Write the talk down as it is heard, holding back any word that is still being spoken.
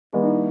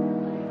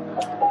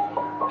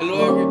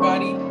Hello,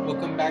 everybody.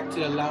 Welcome back to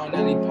the Lau and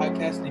Ali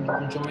podcast. Thank you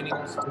for joining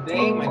us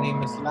today. My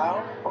name is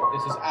Lau.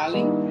 This is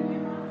Ali.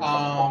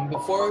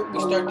 Before we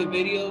start the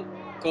video,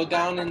 go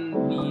down and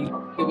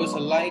give us a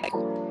like.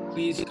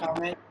 Please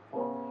comment,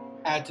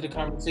 add to the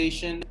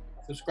conversation,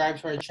 subscribe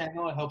to our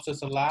channel. It helps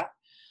us a lot.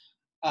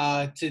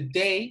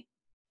 Today,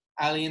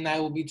 Ali and I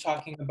will be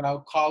talking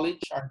about college,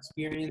 our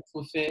experience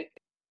with it.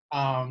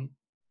 Um,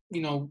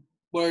 you know,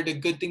 what are the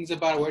good things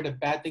about it? What are the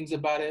bad things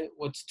about it?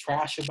 What's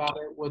trash about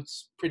it?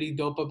 What's pretty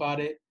dope about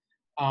it?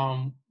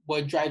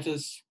 What drives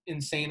us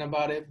insane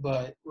about it?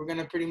 But we're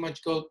gonna pretty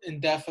much go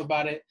in depth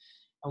about it,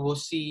 and we'll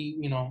see.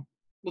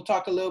 We'll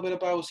talk a little bit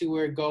about it. We'll see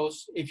where it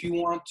goes. If you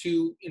want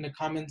to, in the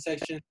comment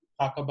section,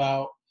 talk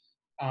about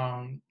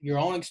your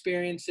own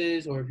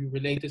experiences, or if you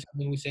relate to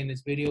something we say in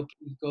this video,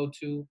 please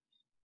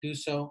do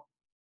so.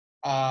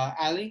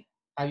 Ali,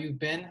 how you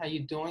been? How you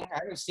doing? I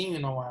haven't seen you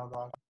in a while,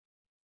 dog.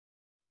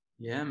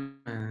 Yeah,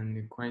 man,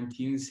 the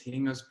quarantine is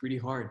hitting us pretty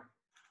hard.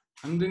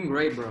 I'm doing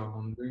great, bro.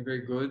 I'm doing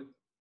very good.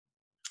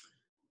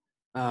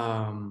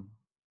 Um,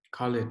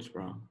 College,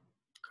 bro.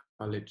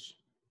 College.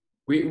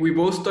 We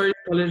both started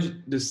college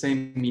the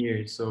same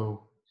year,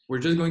 so we're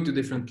just going to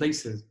different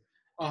places.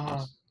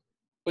 Uh-huh.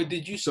 But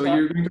did you So start?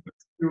 you're going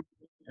to,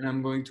 and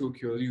I'm going to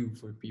OQLU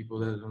for people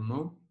that don't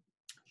know.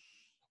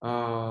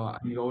 I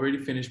already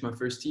finished my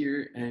first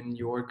year, and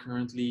you are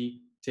currently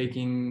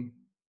taking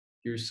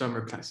your summer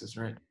classes,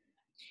 right?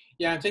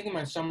 Yeah, I'm taking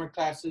my summer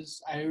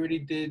classes. I already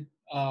did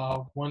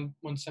one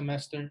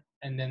semester,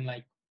 and then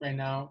like right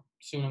now,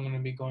 soon I'm gonna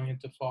be going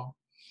into fall.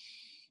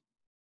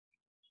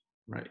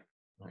 Right,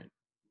 right.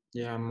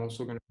 Yeah, I'm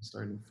also gonna be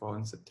starting fall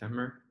in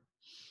September.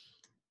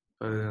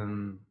 But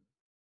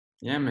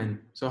yeah, man.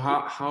 So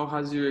how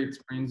has your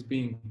experience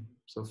been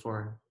so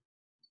far?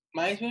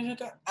 My experience with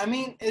that, I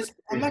mean,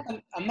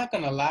 I'm not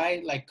gonna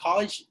lie. Like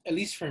college, at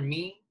least for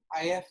me, I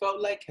have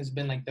felt like has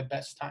been like the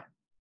best time.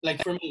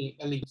 Like for me,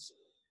 at least.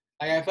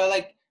 Like I felt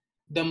like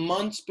the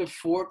months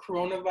before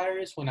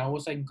coronavirus, when I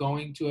was like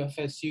going to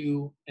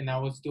FSU and I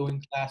was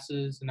doing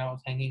classes and I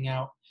was hanging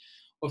out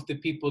with the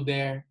people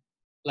there,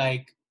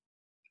 like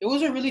it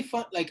was a really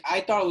fun. Like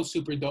I thought it was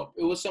super dope.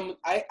 It was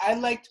I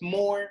liked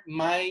more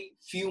my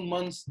few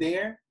months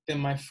there than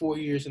my 4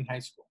 years in high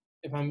school.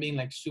 If I'm being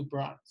like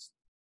super honest,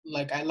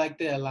 like I liked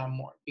it a lot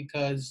more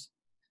because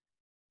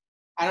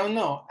I don't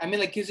know. I mean,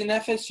 like, cause in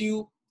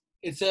FSU,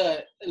 it's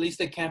at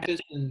least a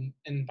campus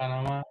in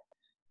Panama.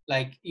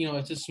 Like,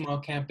 it's a small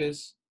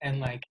campus, and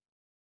like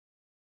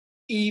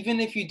even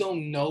if you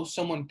don't know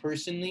someone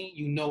personally,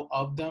 you know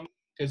of them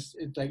because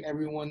it's like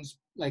everyone's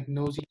like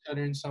knows each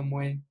other in some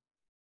way.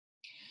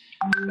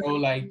 So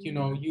like,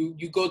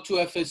 you go to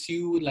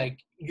FSU,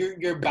 like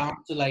you're bound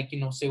to like,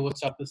 say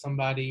what's up to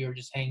somebody or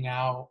just hang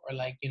out or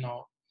like,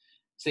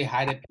 say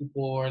hi to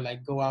people or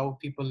like go out with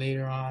people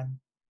later on.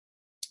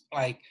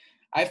 Like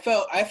I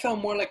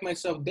felt more like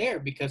myself there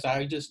because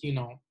I just,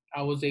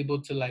 I was able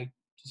to like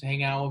just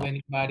hang out with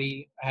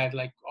anybody. I had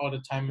like all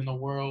the time in the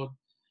world.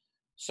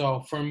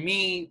 So for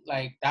me,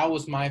 like that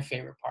was my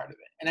favorite part of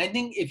it. And I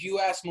think if you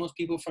ask most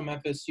people from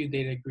FSU,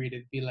 they'd agree.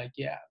 They'd be like,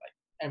 yeah, like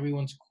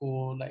everyone's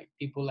cool. Like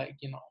people like,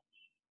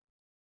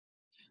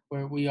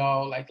 where we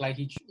all like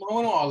each well,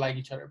 we don't all like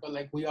each other, but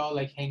like we all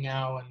like hang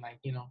out and like,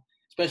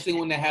 especially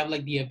when they have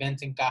like the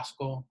events in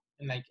Casco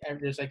and like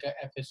there's like a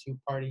FSU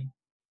party.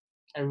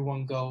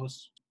 Everyone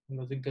goes. It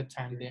was a good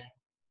time there.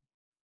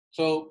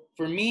 So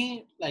for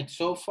me, like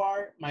so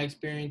far, my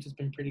experience has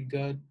been pretty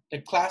good. The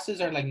classes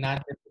are like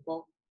not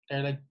difficult.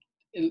 They're like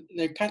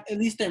they're kind at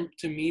least they're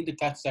to me the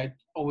classes I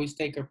always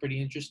take are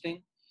pretty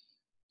interesting.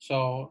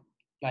 So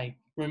like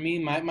for me,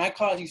 my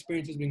college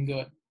experience has been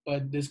good,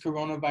 but this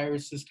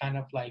coronavirus is kind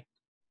of like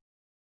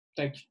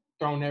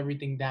thrown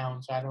everything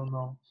down. So I don't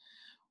know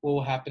what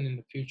will happen in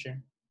the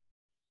future.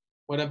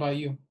 What about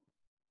you?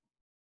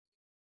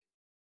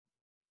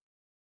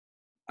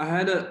 I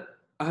had a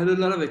I had a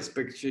lot of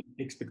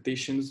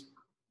expectations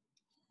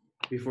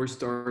before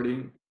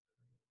starting.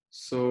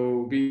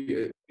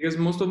 Because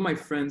most of my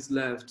friends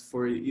left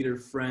for either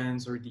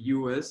France or the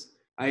US,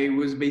 I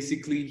was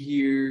basically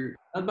here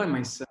not by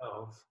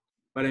myself,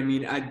 but I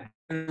mean I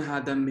didn't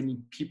have that many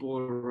people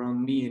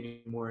around me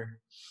anymore.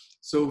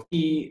 So for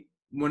me,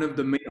 one of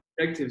the main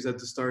objectives at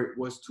the start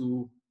was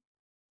to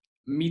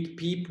meet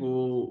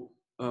people,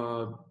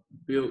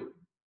 build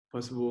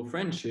possible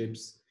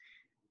friendships,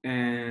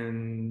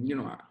 and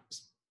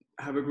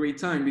have a great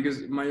time.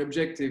 Because my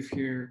objective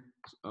here,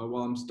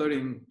 while I'm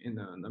studying in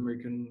an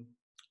American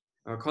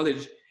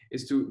college,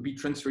 is to be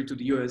transferred to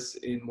the US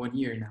in 1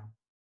 year now.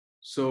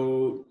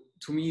 So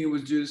to me, it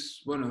was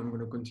just, well, I'm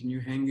gonna continue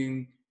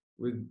hanging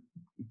with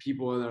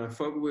people that I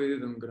fuck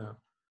with. I'm gonna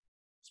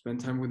spend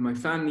time with my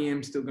family.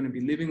 I'm still gonna be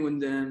living with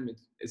them.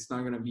 It's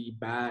not gonna be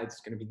bad.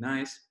 It's gonna be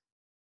nice.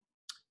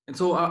 And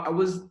so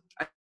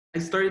I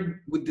started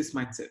with this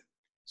mindset.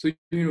 So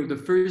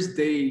the first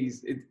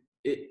days,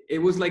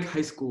 it was like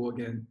high school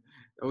again.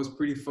 That was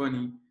pretty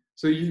funny.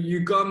 So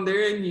you come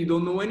there and you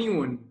don't know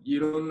anyone. You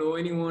don't know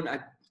anyone.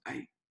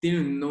 I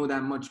didn't know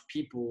that much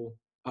people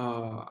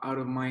out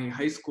of my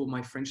high school,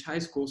 my French high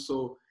school.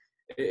 So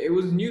it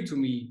was new to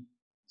me.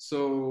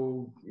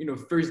 So,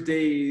 first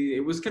day,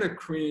 it was kind of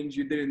cringe.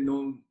 You didn't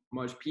know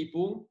much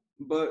people,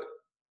 but,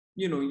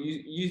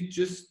 you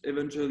just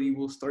eventually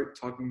will start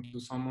talking to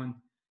someone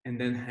and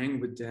then hang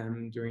with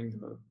them during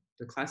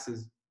the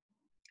classes.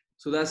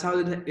 So that's how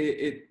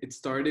it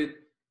started.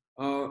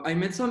 I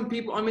met some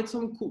people. I met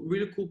some cool,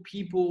 really cool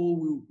people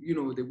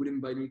who, they would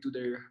invite me to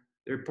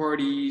their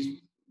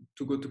parties,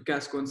 to go to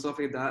Casco and stuff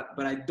like that.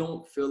 But I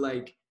don't feel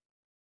like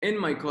in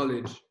my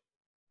college,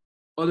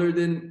 other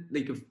than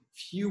like a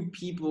few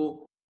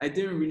people, I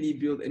didn't really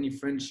build any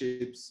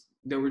friendships.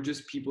 There were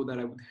just people that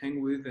I would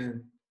hang with,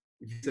 and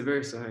vice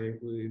versa.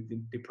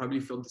 They probably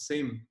felt the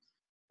same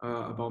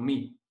about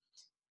me.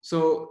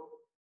 So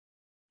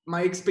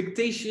my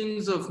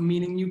expectations of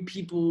meeting new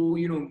people,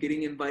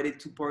 getting invited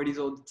to parties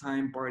all the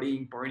time,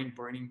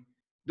 partying.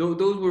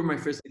 Those were my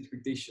first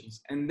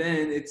expectations. And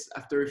then it's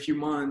after a few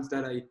months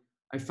that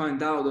I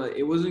found out that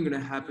it wasn't going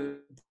to happen,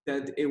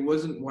 that it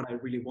wasn't what I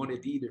really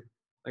wanted either.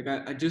 Like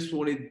I just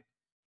wanted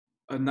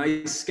a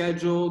nice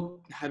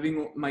schedule,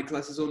 having my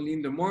classes only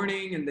in the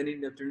morning, and then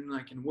in the afternoon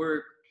I can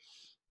work,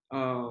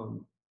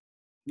 um,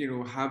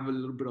 have a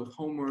little bit of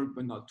homework,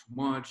 but not too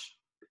much,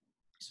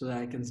 so that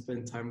I can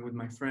spend time with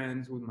my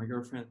friends, with my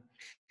girlfriend.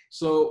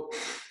 So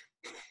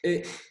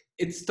it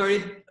it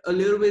started a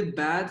little bit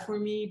bad for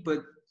me,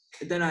 but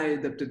then I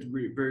adapted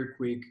very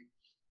quick.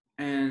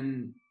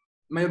 And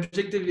my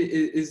objective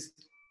is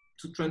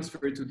to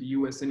transfer to the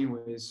US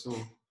anyways. So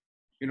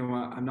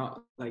I'm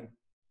not like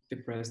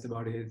depressed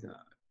about it.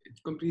 It's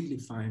completely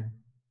fine.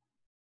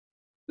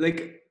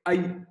 Like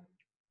I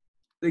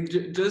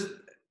just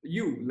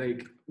you,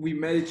 like we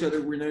met each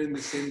other. We're not in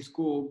the same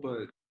school,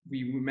 but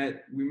we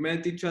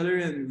met each other,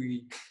 and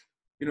we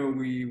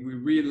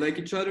really like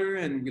each other,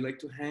 and we like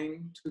to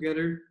hang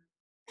together.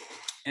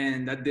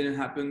 And that didn't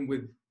happen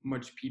with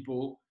much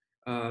people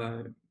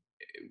uh,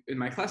 in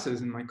my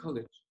classes in my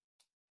college.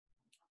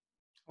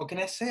 What can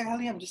I say,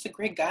 Ali? I'm just a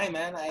great guy,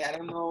 man. I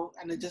don't know,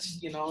 and it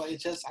just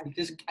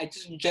I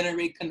just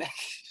generate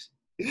connections.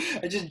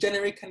 I just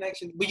generate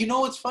connections. But you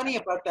know what's funny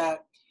about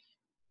that?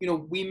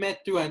 We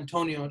met through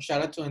Antonio.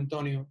 Shout out to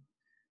Antonio,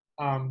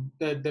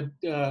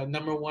 the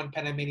number one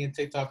Panamanian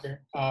TikToker.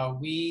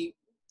 We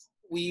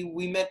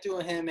met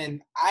through him,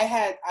 and I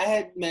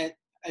had met.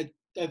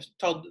 I've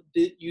told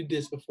you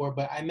this before,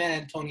 but I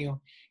met Antonio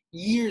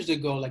years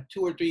ago, like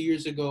 2 or 3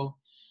 years ago,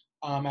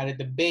 at a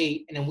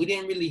debate, and then we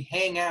didn't really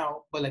hang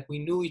out, but like we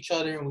knew each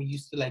other, and we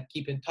used to like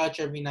keep in touch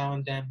every now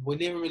and then. We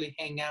didn't really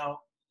hang out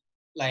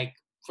like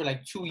for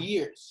like 2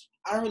 years.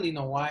 I don't really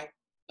know why.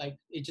 Like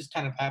it just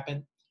kind of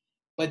happened.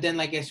 But then,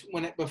 like,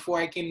 before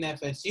I came to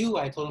FSU,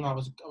 I told him I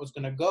was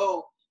gonna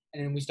go,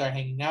 and then we started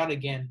hanging out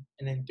again.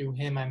 And then through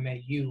him, I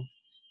met you,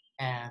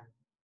 and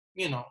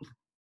you know,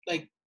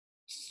 like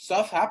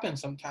stuff happens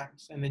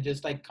sometimes, and it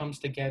just like comes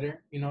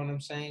together. You know what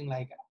I'm saying?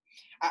 Like,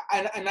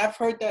 and I've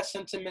heard that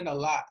sentiment a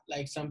lot.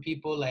 Like some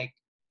people, like,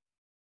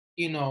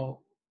 you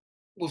know,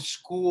 with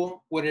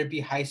school, whether it be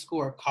high school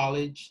or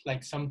college,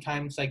 like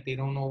sometimes like they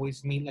don't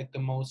always meet like the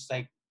most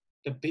like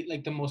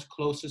the most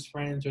closest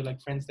friends, or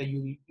like friends that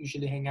you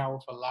usually hang out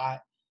with a lot.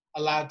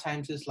 A lot of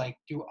times it's like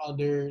through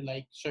other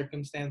like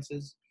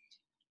circumstances.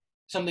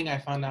 Something I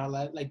found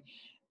out, like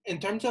in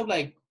terms of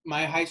like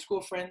my high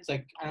school friends,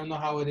 like I don't know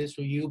how it is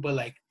for you, but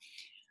like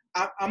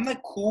I'm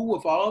like cool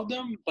with all of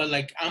them, but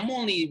like I'm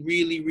only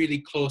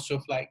really close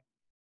with like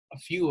a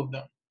few of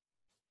them,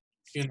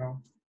 you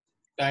know,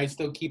 that I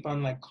still keep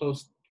on like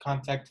close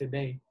contact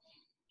today.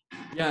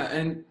 Yeah,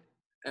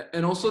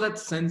 and also that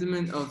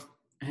sentiment of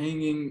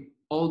hanging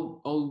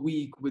all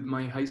week with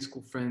my high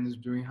school friends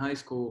during high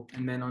school,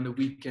 and then on the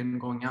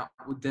weekend going out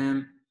with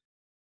them.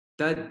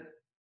 That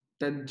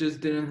that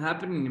just didn't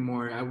happen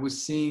anymore. I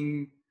was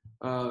seeing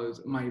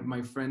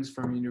my friends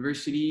from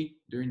university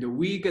during the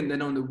week, and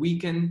then on the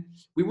weekend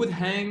we would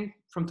hang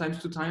from times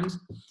to times,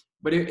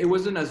 but it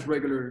wasn't as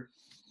regular.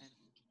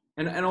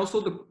 And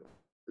also the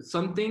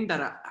something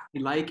that I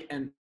like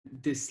and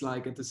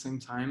dislike at the same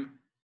time.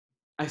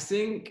 I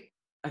think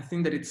I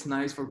think that it's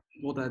nice for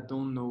people that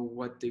don't know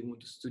what they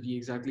want to study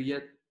exactly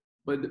yet.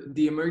 But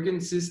the American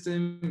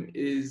system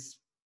is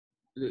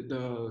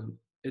the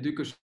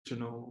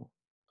educational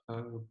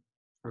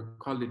for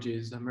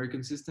colleges. The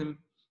American system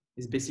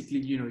is basically,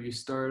 you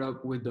start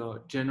up with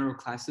the general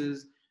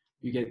classes,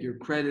 you get your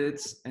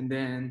credits, and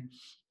then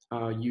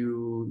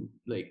you,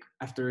 like,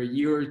 after a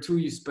year or two,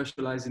 you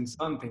specialize in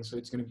something. So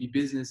it's going to be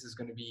business, it's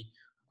going to be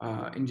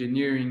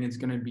engineering, it's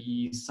going to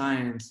be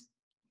science,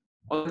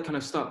 all that kind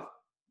of stuff.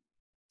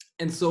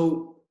 And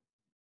so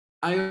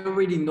I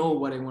already know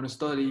what I want to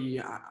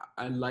study.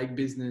 I like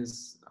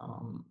business.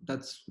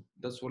 That's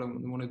what I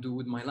want to do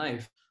with my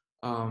life.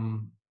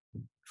 Um,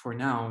 for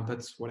now,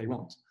 that's what I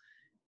want.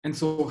 And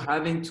so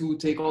having to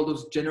take all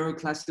those general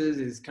classes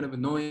is kind of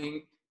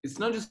annoying. It's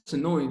not just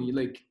annoying.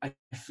 Like, I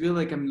feel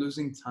like I'm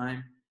losing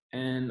time,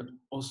 and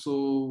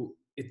also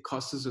it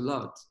costs us a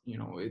lot.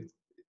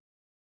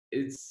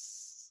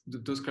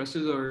 Those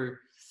classes are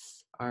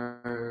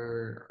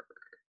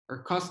are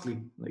costly.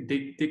 Like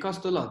they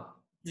cost a lot.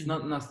 It's Mhm.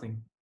 not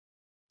nothing.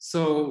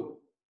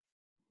 So,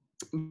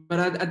 but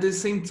at the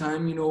same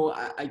time,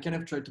 I kind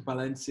of try to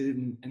balance it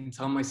and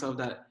tell myself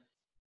that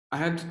I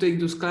have to take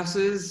those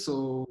classes,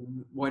 so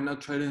why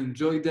not try to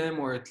enjoy them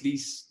or at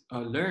least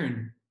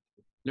learn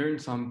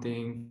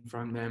something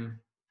from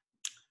them.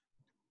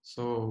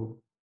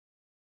 So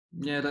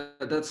yeah,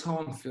 that's how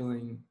I'm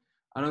feeling.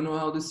 I don't know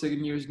how the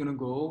second year is gonna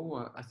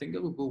go. I think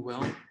it will go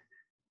well.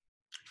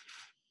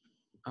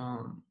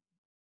 Um,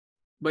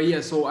 but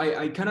yeah, so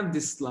I kind of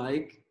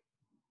dislike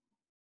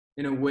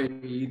in a way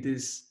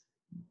this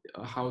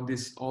how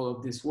this all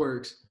of this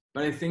works.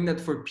 But I think that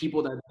for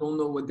people that don't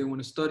know what they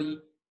want to study,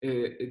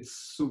 it's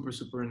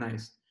super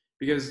nice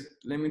because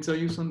let me tell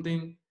you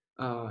something.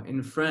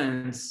 In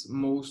France,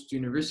 most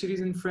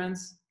universities in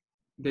France,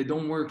 they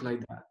don't work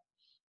like that.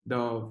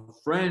 The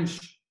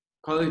French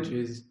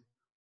colleges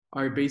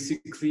are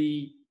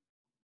basically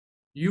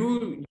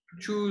you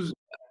choose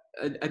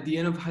at the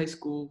end of high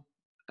school.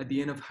 At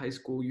the end of high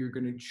school, you're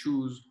gonna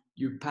choose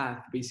your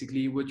path,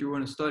 basically what you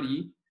want to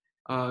study.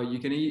 You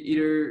can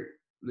either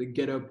like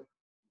get up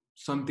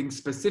something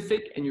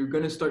specific and you're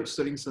going to start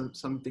studying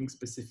something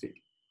specific,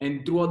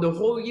 and throughout the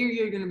whole year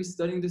you're going to be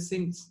studying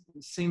the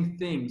same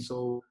thing.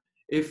 So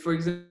if for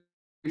example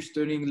you're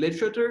studying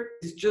literature,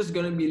 it's just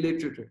going to be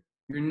literature.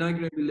 You're not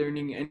going to be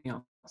learning anything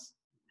else.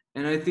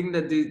 And I think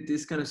that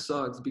this kind of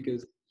sucks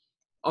because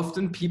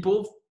often people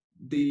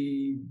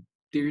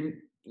they're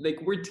like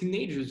we're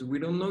teenagers, we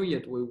don't know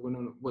yet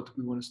what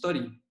we want to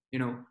study.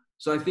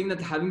 So I think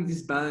that having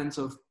this balance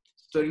of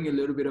studying a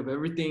little bit of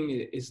everything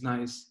is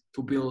nice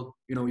to build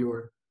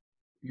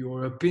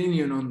your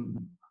opinion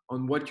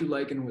on what you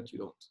like and what you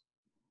don't.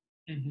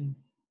 Mhm.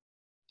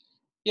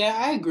 Yeah,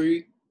 I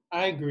agree.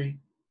 I agree.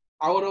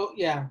 I would.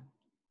 Yeah,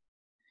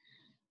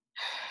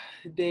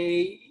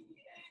 they.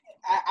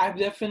 I've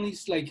definitely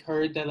like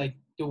heard that like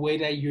the way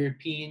that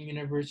European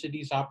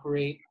universities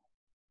operate,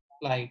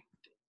 like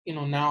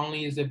not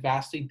only is it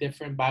vastly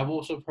different, but I've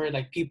also heard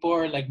like people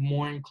are like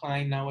more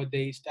inclined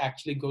nowadays to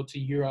actually go to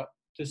Europe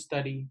to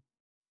study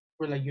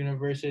for like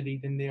university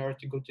than they are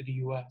to go to the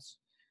US.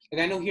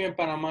 Like I know here in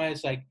Panama,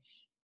 it's like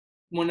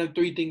one of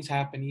three things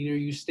happen. Either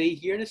you stay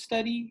here to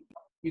study,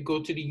 you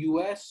go to the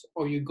US,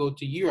 or you go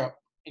to Europe.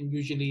 And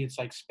usually it's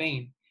like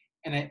Spain.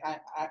 And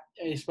I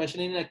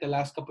especially in like the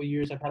last couple of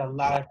years, I've had a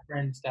lot of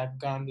friends that have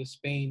gone to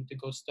Spain to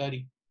go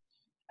study.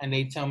 And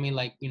they tell me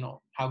like,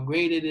 how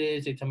great it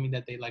is. They tell me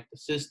that they like the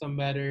system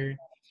better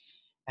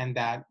and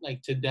that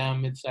like to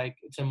them it's like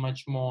it's a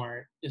much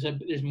more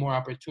there's more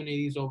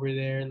opportunities over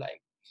there.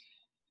 Like,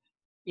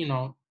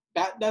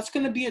 that's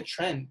gonna be a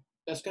trend.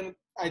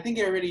 I think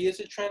it already is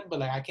a trend, but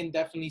like I can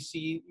definitely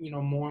see,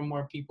 more and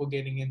more people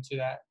getting into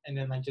that and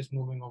then like just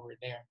moving over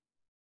there,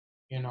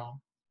 you know.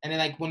 And then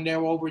like when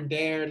they're over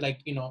there, like,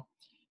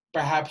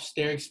 perhaps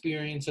their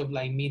experience of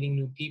like meeting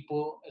new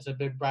people is a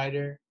bit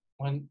brighter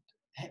when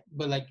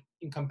but like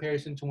in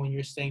comparison to when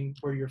you're staying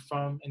where you're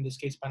from, in this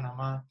case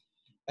Panama,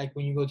 like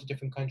when you go to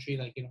different country,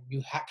 like,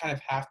 you kind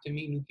of have to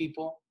meet new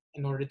people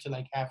in order to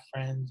like have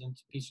friends and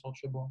to be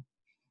sociable.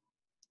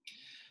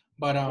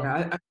 But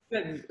Yeah, I think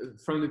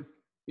that from the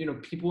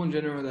people in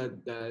general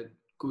that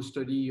go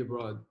study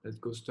abroad,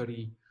 that go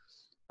study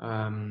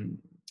um,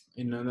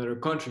 in another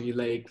country,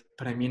 like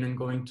but I mean, I'm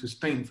going to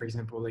Spain, for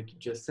example, like you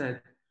just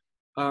said.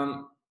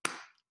 Um,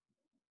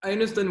 I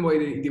understand why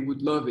they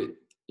would love it.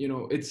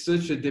 It's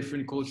such a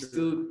different culture.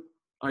 Still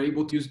are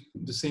able to use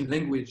the same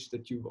language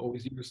that you've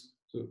always used.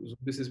 So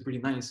this is pretty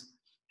nice.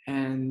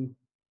 And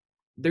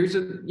there's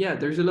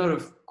a lot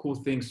of cool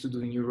things to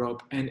do in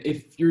Europe. And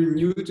if you're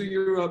new to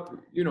Europe,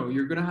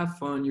 you're gonna have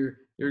fun.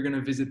 You're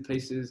gonna visit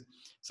places.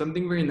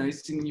 Something very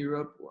nice in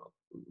Europe. Well,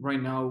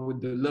 right now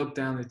with the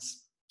lockdown, it's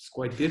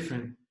quite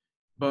different.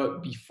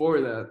 But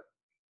before that,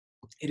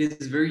 it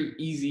is very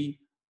easy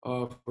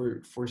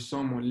for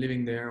someone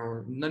living there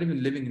or not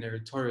even living there,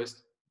 a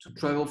tourist, to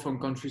travel from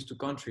countries to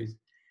countries,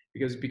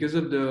 because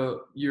of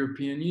the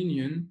European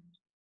Union.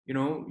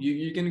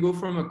 You can go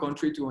from a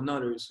country to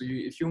another. So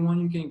if you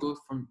want, you can go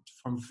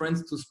from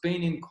France to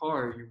Spain in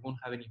car. You won't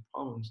have any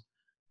problems.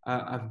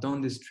 I've done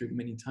this trip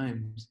many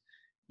times.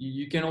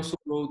 You can also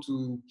go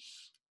to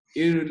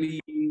Italy.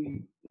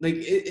 Like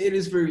it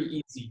is very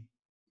easy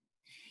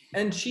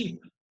and cheap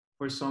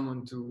for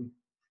someone to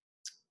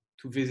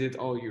visit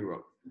all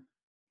Europe.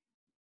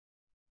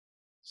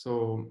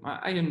 So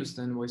I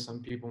understand why some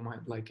people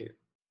might like it.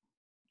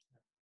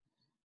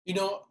 you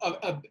know,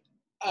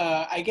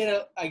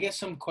 I get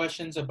some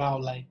questions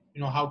about like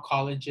how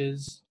college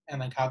is and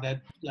like how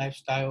that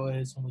lifestyle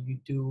is and what you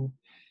do,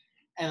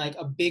 and like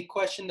a big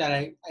question that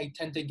I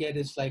tend to get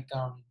is like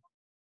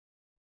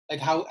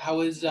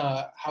how is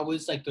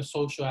like the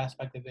social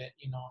aspect of it,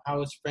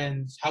 how is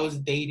friends, how is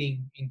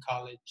dating in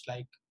college,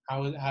 like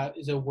how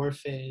is it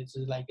worth it,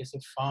 is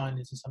it fun,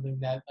 is it something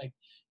that like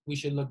we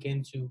should look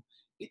into.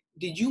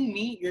 Did you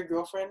meet your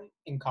girlfriend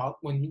in college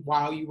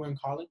while you were in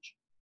college?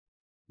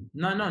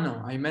 No.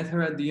 I met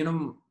her at the end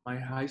of my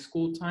high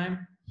school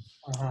time,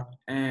 Uh-huh.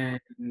 and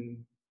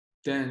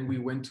then we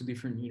went to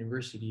different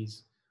universities.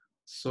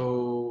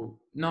 So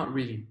not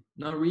really,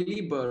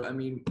 but I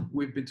mean,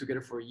 we've been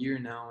together for a year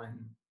now, and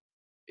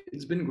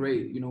it's been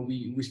great. You know,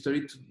 we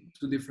studied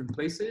two different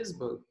places,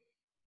 but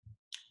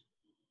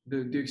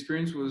the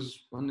experience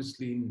was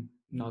honestly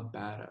not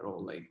bad at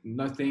all. Like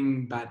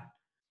nothing bad.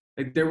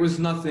 Like there was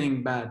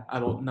nothing bad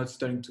about not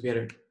studying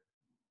together.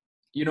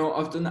 You know,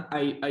 often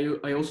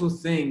I also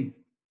think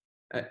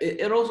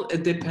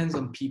it depends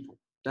on people.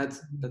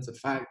 That's a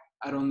fact.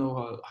 I don't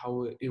know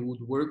how it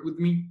would work with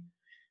me,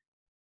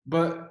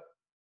 but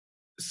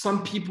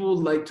some people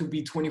like to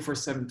be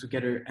 24/7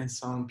 together and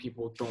some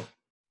people don't.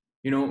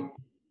 You know,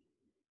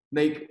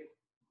 like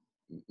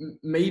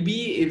maybe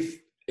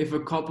if a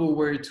couple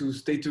were to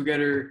stay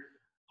together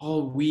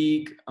all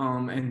week,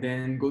 and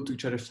then go to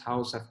each other's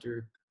house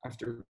after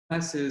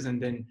classes and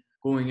then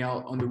going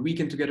out on the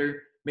weekend together,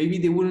 maybe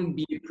they wouldn't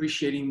be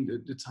appreciating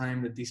the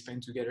time that they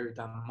spend together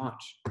that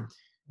much.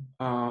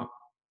 uh,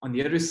 on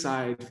the other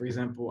side, for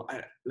example,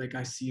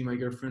 I see my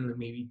girlfriend, like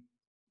maybe,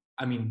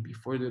 I mean,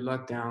 before the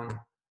lockdown,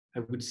 I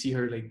would see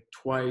her like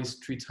twice,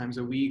 three times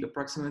a week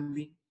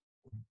approximately,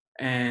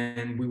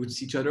 and we would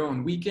see each other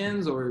on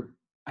weekends or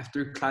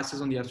after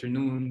classes on the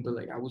afternoon. But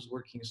like I was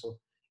working, so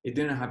it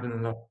didn't happen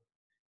a lot.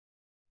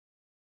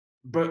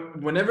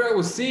 But whenever I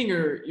was seeing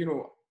her, you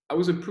know, I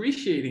was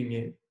appreciating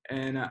it,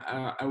 and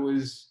I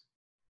was,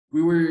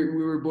 we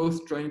were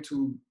both trying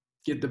to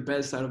get the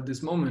best out of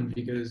this moment,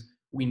 because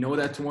we know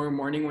that tomorrow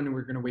morning when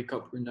we're gonna wake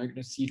up, we're not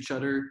gonna see each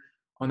other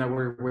on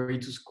our way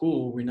to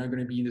school. We're not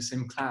gonna be in the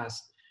same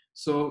class.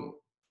 So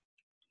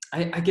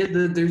I get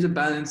that there's a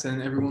balance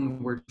and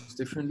everyone works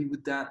differently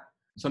with that.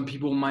 Some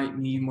people might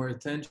need more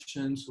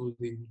attention, so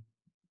they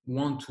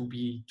want to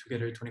be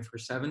together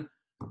 24/7.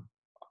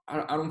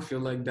 I don't feel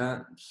like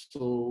that.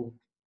 So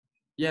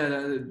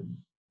yeah,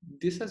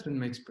 this has been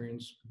my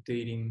experience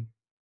dating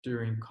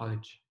during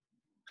college.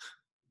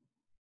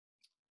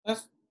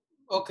 That's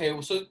okay.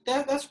 So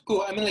that's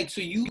cool. I mean, like,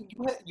 so you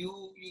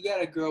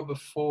got a girl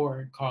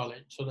before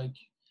college, so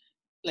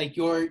like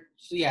your,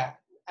 so yeah.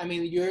 I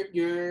mean,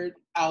 your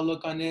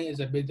outlook on it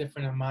is a bit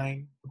different than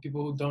mine. For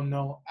people who don't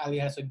know, Ali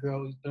has a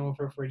girl. He's been with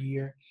her for a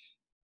year.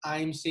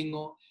 I'm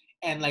single,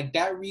 and like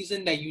that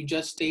reason that you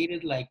just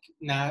stated, like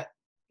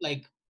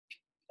like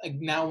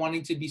not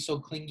wanting to be so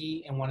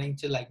clingy and wanting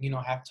to, like,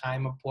 have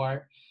time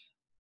apart.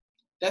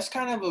 That's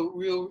kind of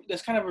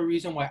a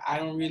reason why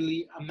I'm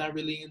not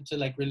really into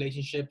like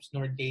relationships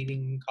nor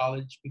dating in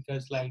college,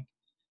 because like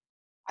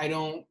I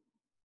don't,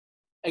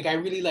 like, I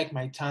really like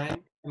my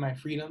time and my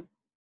freedom.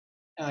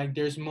 And like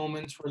there's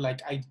moments where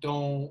like I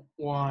don't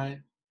want,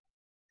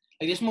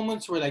 like there's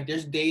moments where like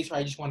there's days where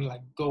I just want to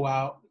like go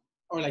out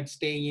or like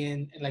stay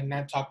in and like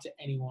not talk to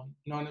anyone.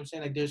 You know what I'm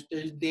saying? Like there's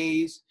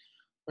days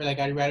where like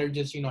I'd rather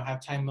just,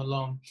 have time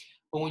alone.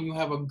 But when you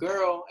have a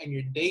girl and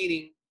you're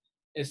dating,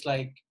 it's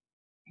like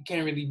you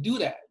can't really do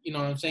that. You know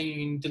what I'm saying?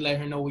 You need to let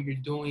her know what you're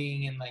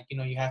doing, and like,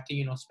 you have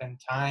to,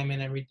 spend time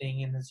and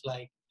everything. And it's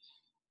like,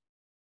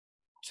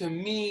 to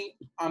me,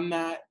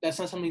 that's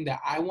not something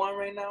that I want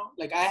right now.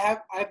 Like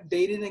I've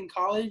dated in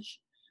college,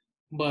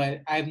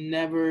 but I've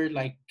never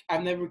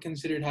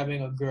considered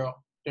having a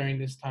girl during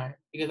this time,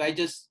 because I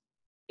just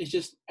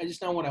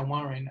not what I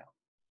want right now.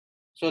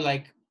 So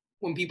like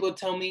when people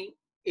tell me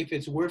if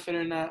it's worth it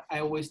or not, I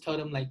always tell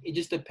them like it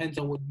just depends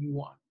on what you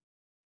want.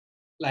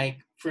 Like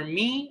for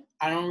me,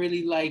 I don't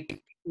really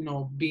like,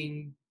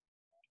 being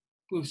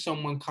with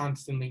someone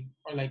constantly,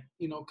 or like,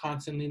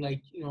 constantly,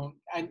 like,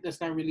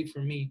 that's not really for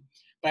me.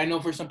 But I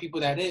know for some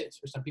people that is.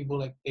 For some people,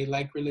 like, they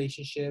like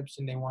relationships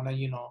and they want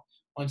to,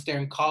 once they're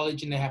in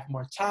college and they have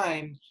more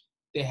time,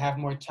 they have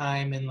more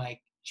time and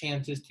like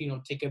chances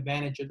to, take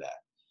advantage of that.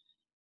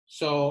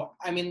 So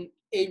I mean,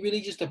 it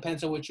really just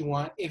depends on what you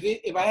want.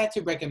 If I had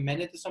to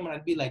recommend it to someone,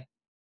 I'd be like,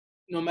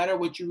 no matter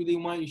what you really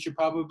want, you should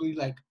probably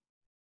like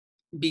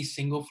be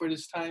single for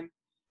this time.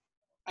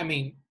 I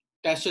mean,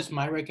 that's just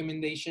my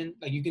recommendation.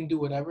 Like, you can do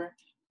whatever,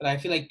 but I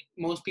feel like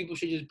most people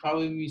should just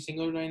probably be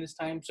single during this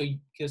time. So,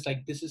 because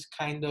like this is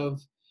kind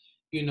of,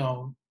 you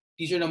know,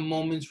 these are the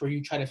moments where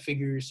you try to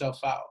figure yourself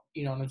out.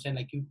 You know what I'm saying?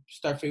 Like, you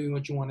start figuring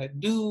what you want to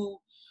do,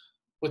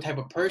 what type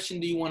of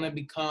person do you want to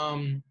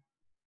become,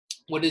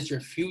 what is your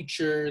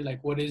future,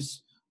 like what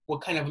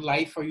kind of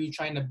life are you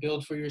trying to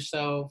build for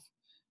yourself.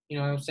 You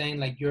know what I'm saying?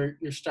 Like, you're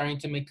starting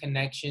to make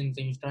connections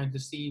and you're starting to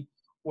see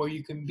where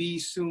you can be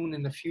soon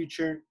in the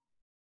future.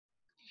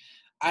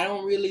 I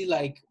don't really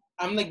like,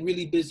 I'm like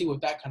really busy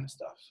with that kind of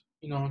stuff.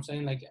 You know what I'm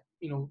saying? Like,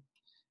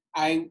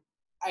 I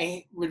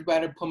I would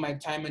rather put my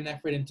time and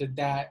effort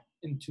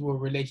into a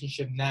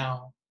relationship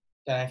now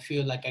that I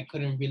feel like I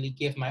couldn't really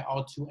give my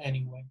all to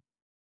anyway.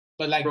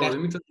 But like Bro, that's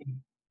let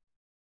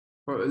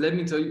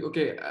me tell you.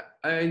 Okay,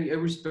 I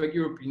respect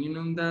your opinion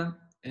on that,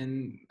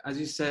 and as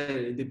you said,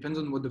 it depends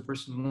on what the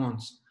person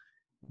wants.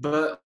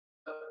 But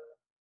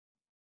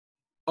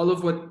all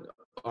of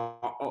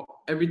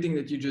everything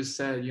that you just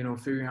said, you know,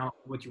 figuring out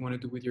what you want to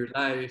do with your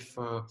life,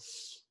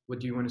 what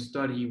do you want to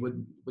study, what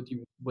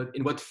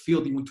in what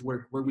field you want to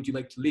work, where would you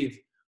like to live.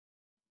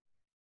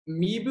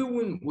 Me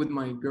being with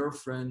my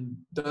girlfriend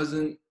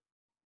doesn't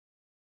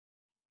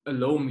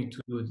allow me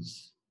to do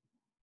this.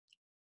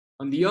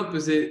 On the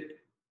opposite,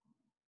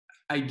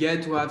 I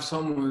get to have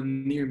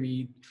someone near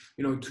me,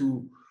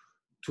 to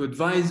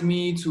advise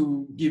me,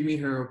 to give me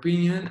her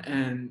opinion,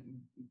 and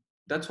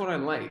that's what I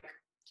like.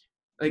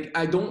 Like,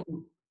 I don't.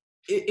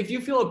 If you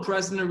feel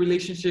oppressed in a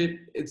relationship,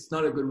 it's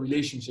not a good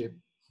relationship.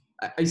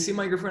 I see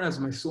my girlfriend as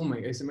my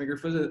soulmate. I see my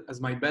girlfriend as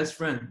my best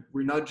friend.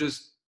 We're not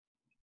just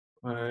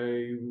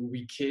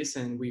we kiss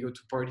and we go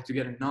to party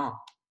together. No,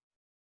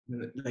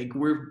 like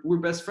we're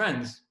best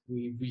friends.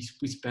 We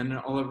spend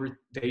all of our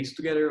days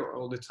together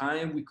all the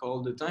time. We call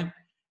all the time,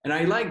 and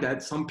I like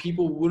that. Some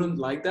people wouldn't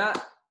like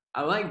that.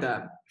 I like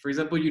that. For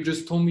example, you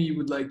just told me you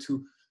would like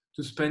to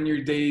spend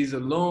your days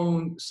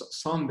alone,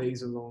 some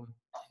days alone.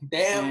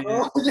 Damn, And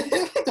bro.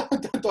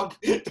 Don't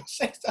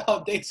say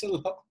all day so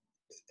long.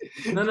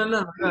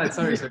 no.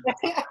 Sorry.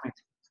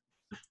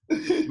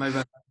 My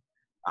bad.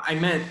 I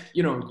meant,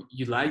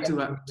 you like to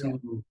have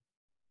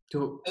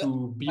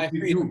to be My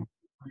with freedom. you,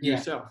 with Yeah.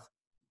 yourself,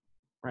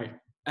 right?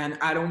 And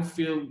I don't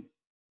feel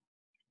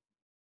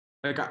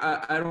like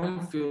I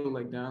don't feel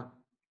like that.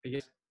 I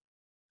guess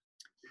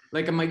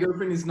like my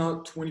girlfriend is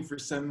not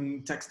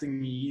 24/7 texting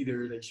me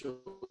either. Like she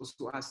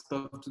also has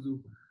stuff to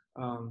do.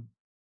 Um,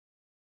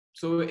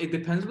 so it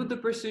depends with the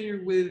person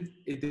you're with.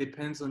 It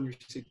depends on your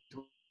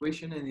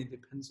situation, and it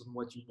depends on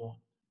what you want.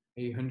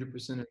 I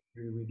 100%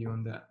 agree with you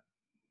on that.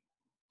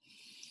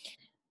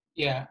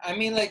 Yeah. I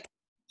mean, like,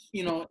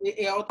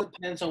 it all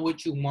depends on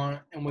what you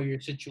want and what your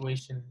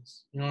situation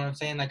is. You know what I'm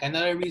saying? Like,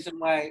 another reason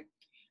why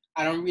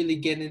I don't really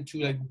get into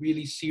like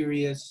really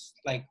serious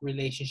like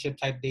relationship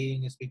type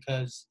dating is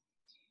because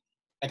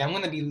like I'm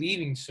gonna be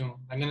leaving soon.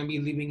 I'm gonna be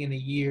leaving in a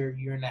year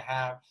and a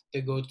half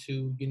to go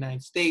to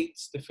United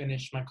States to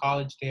finish my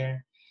college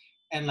there.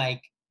 And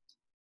like,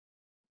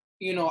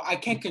 I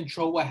can't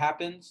control what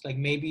happens. Like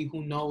maybe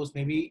who knows,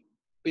 maybe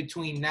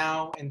between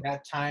now and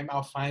that time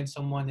I'll find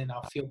someone and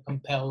I'll feel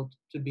compelled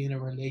to be in a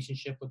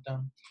relationship with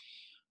them.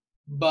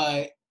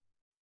 But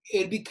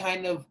it'd be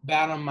kind of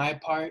bad on my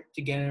part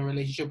to get in a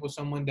relationship with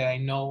someone that I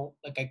know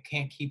like I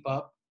can't keep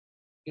up.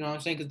 You know what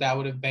I'm saying? Because that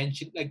would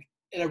eventually like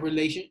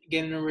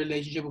get in a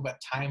relationship with a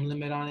time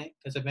limit on it.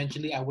 Because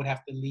eventually I would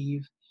have to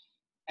leave,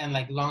 and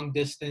like long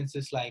distance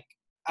is like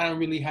I don't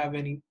really have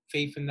any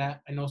faith in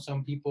that. I know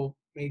some people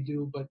may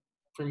do, but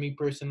for me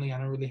personally, I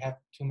don't really have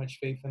too much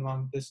faith in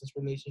long distance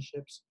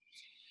relationships.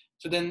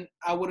 So then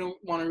I wouldn't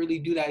want to really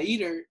do that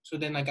either. So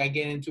then like I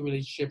get into a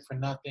relationship for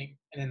nothing,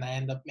 and then I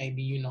end up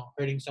maybe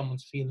hurting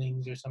someone's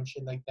feelings or some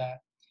shit like that.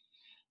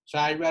 So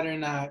I'd rather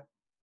not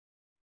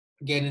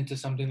get into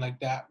something like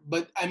that.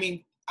 But I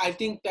mean, I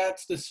think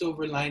that's the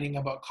silver lining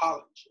about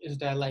college is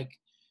that like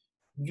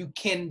you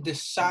can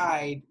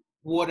decide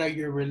what are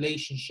your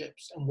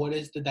relationships and what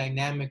is the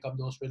dynamic of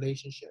those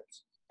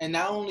relationships. And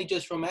not only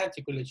just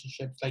romantic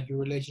relationships, like your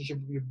relationship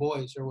with your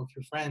boys or with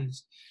your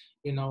friends,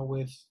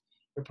 with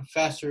your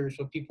professors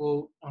or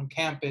people on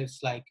campus,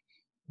 like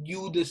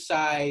you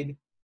decide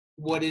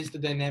what is the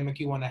dynamic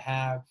you want to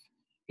have.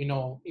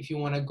 If you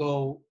want to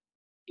go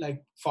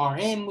like far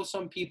in with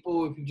some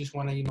people, if you just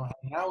want to,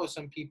 hang out with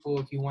some people,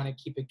 if you want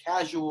to keep it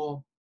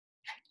casual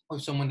or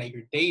someone that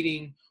you're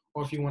dating,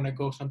 or if you want to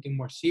go something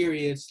more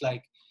serious,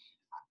 like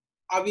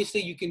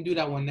obviously you can do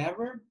that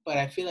whenever, but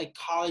I feel like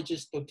college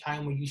is the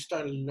time when you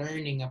start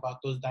learning about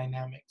those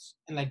dynamics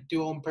and like do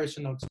your own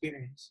personal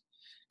experience.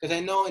 Because I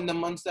know in the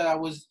months that I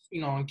was,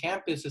 on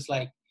campus, it's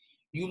like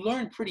you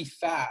learn pretty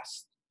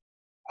fast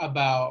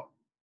about,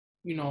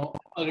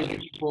 other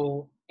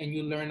people, and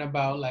you learn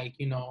about like,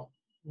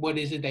 what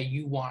is it that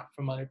you want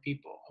from other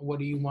people? What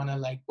do you want to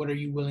like? What are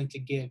you willing to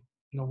give?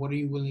 What are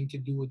you willing to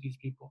do with these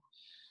people?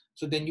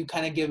 So then you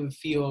kind of give a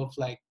feel of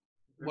like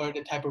what are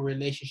the type of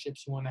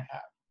relationships you want to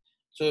have.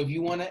 So if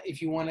you wanna,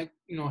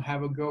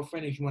 have a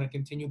girlfriend, if you want to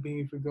continue being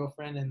with your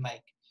girlfriend, and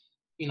like,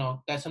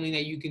 that's something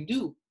that you can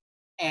do.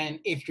 And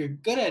if you're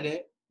good at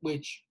it,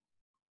 which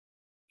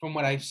from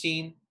what I've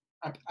seen,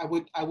 I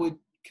would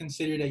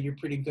consider that you're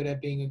pretty good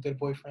at being a good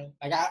boyfriend.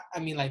 Like I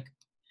mean like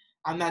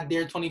I'm not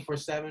there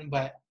 24/7,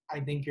 but I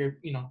think you're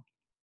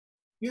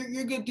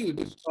a good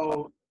dude.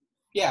 So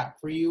yeah,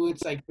 for you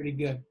it's like pretty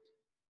good.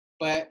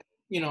 But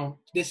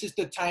this is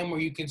the time where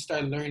you can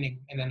start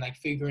learning and then like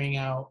figuring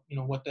out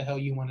what the hell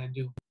you want to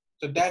do.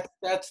 So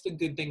that's the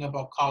good thing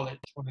about college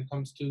when it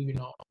comes to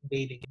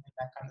dating and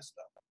that kind of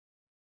stuff.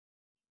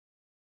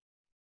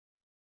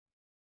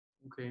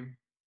 Okay.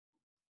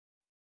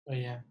 But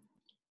yeah.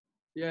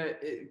 Yeah,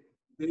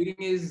 dating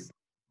is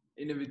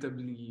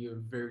inevitably a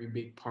very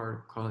big part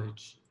of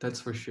college. That's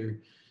for sure.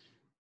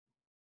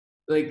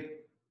 Like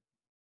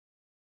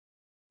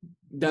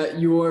that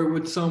you are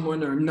with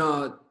someone or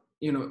not,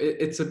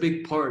 it's a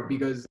big part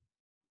because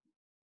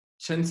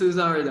chances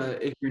are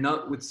that if you're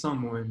not with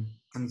someone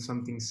on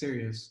something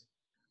serious,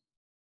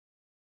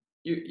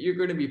 you're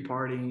going to be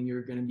partying,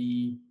 you're going to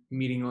be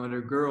meeting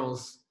other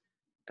girls.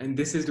 And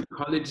this is the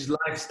college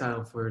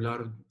lifestyle for a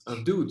lot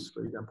of dudes,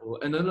 for example,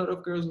 and a lot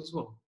of girls as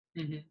well.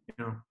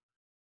 Mm-hmm.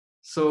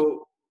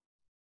 So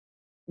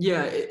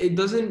yeah,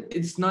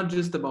 it's not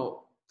just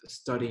about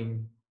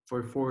studying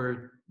for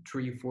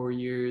 4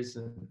 years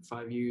and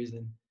 5 years,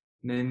 and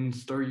then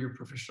start your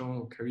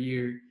professional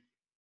career.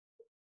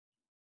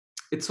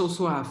 It's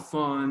also have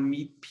fun,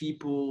 meet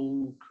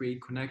people, create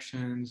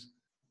connections.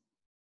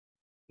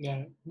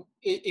 Yeah.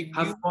 If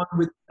Have you fun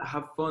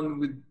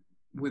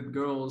with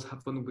girls,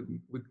 have fun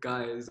with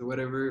guys or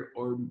whatever,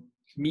 or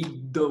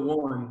meet the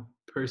one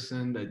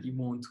person that you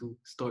want to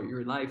start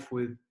your life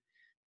with.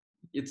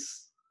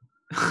 It's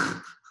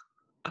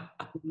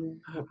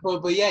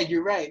but yeah,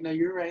 you're right. No,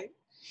 you're right.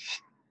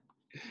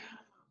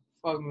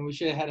 Fuck man, we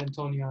should have had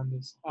Antonio on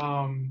this.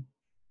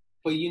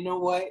 But you know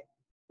what?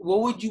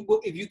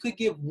 If you could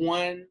give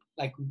one,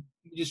 like,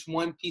 just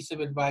one piece of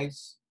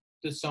advice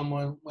to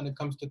someone when it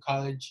comes to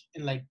college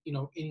and, like,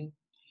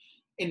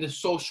 in the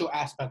social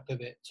aspect of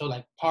it? So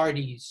like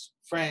parties,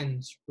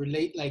 friends,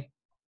 like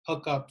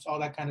hookups, all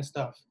that kind of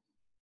stuff.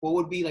 What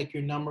would be like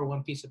your number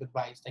one piece of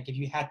advice? Like if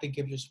you had to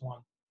give just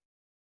one.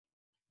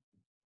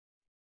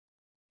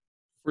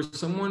 for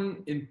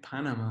someone in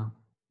Panama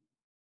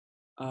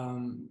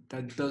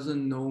that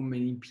doesn't know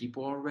many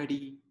people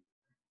already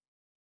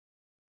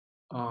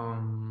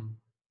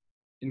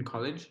in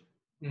college,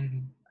 Mm-hmm.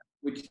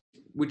 which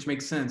which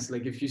makes sense.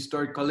 Like if you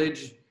start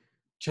college,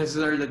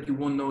 chances are that you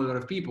won't know a lot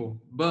of people.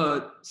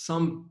 But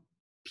some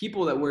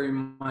people that were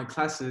in my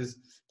classes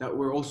that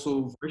were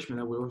also freshmen,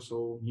 that were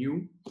also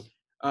new,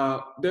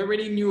 they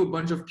already knew a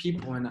bunch of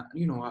people, and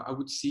I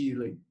would see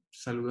like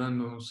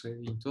saludándose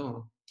y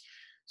todo.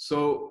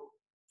 So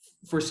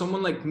for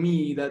someone like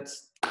me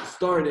that's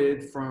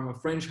started from a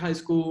French high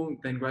school,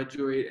 then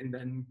graduate, and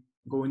then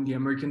go in the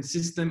American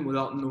system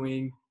without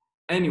knowing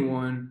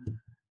anyone,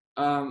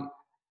 um,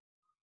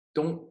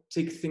 don't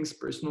take things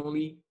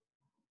personally.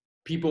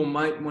 People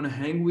might want to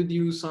hang with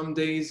you some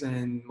days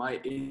and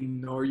might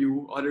ignore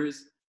you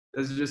others.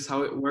 That's just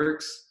how it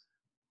works.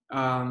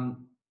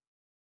 Um,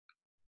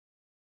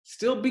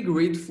 Still be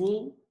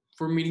grateful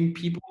for meeting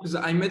people, because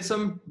I met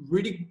some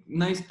really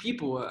nice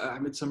people. I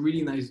met some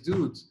really nice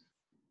dudes.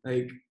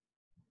 Like,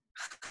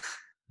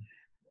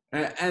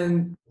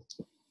 and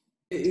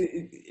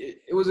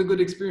it was a good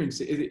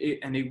experience,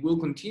 and it will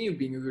continue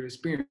being a good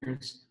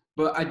experience.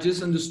 But I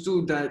just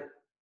understood that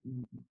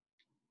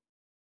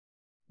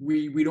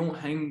we don't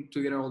hang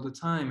together all the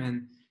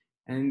time,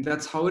 and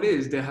that's how it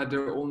is. They had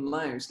their own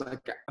lives.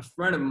 Like a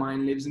friend of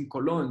mine lives in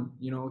Cologne.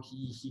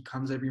 He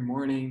comes every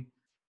morning.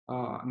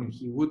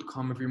 He would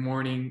come every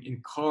morning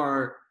in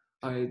car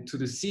to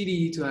the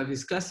city to have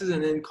his classes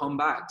and then come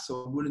back.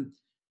 So I wouldn't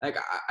like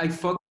I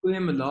fucked with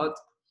him a lot,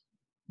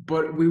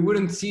 but we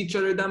wouldn't see each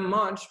other that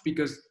much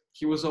because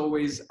he was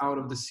always out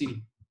of the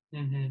city.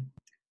 Mm-hmm.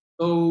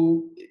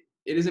 So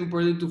it is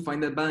important to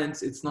find that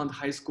balance. It's not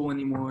high school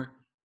anymore.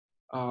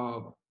 Uh,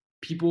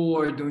 People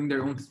are doing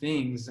their own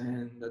things,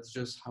 and that's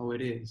just how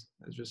it is.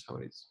 That's just how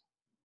it is.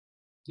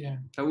 Yeah.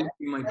 That would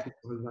be my piece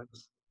of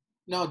advice.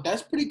 No,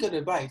 that's pretty good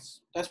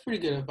advice. That's pretty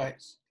good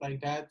advice. Like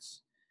that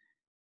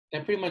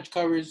pretty much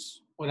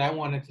covers what I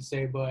wanted to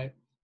say. But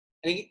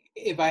I think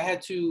if I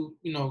had to,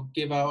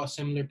 give out a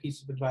similar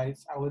piece of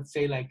advice, I would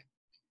say like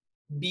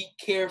be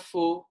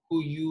careful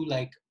who you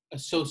like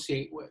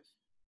associate with.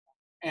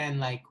 And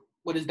like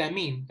what does that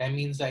mean? That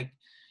means like,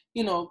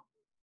 you know,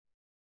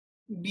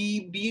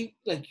 be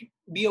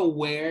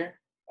aware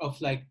of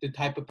like the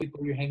type of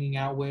people you're hanging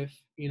out with,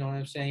 you know what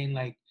I'm saying?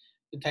 Like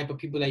the type of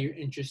people that you're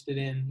interested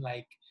in.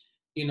 Like,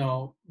 you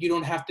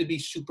don't have to be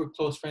super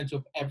close friends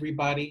with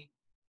everybody,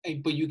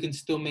 but you can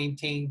still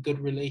maintain good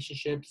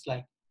relationships.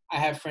 Like I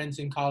have friends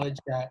in college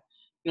that,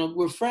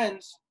 we're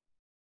friends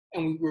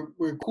and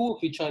we're cool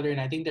with each other,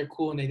 and I think they're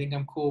cool and they think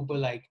I'm cool, but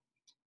like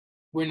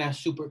we're not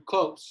super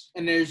close.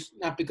 And there's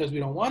not because we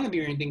don't want to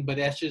be or anything, but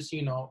that's just,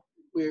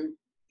 we're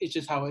it's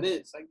just how it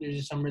is. Like there's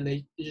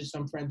just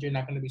some friends you're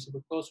not going to be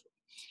super close with.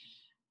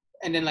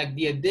 And then like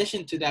the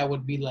addition to that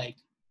would be like,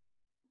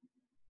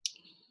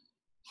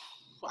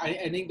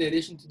 I think the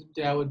addition to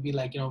that would be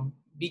like,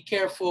 be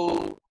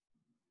careful.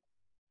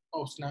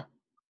 Oh snap!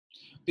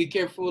 Be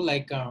careful,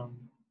 like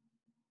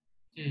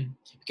be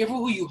careful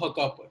who you hook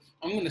up with.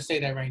 I'm gonna say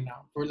that right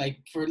now.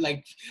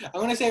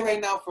 I'm gonna say right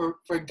now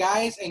for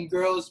guys and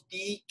girls,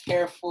 be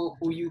careful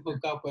who you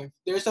hook up with.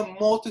 There's a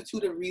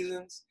multitude of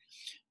reasons,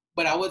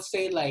 but I would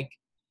say like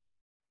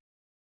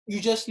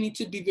you just need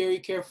to be very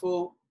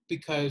careful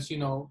because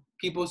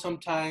people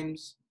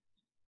sometimes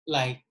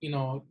like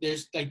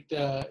there's like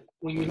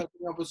when you're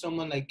hooking up with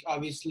someone, like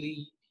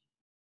obviously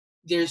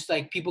there's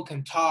like people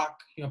can talk,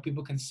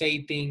 people can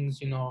say things,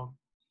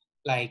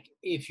 like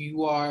if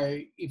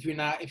you're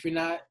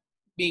not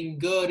being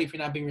good, if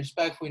you're not being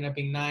respectful, you're not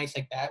being nice,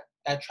 like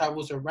that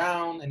travels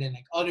around, and then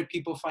like other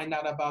people find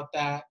out about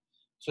that.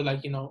 So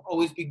like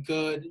always be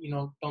good,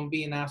 don't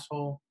be an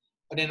asshole.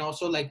 But then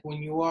also like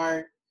when you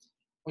are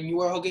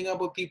hooking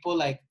up with people,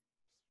 like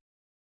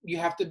you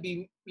have to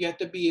be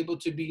able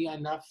to be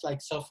enough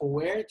like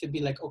self-aware to be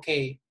like,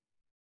 okay,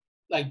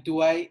 like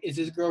is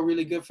this girl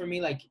really good for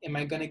me? Like am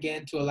I gonna get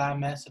into a lot of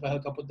mess if I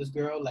hook up with this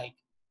girl? Like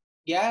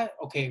yeah,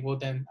 okay, well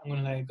then I'm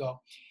gonna let it go.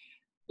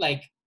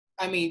 Like,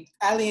 I mean,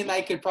 Ali and I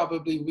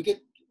we could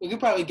we could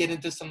probably get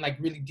into some like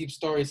really deep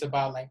stories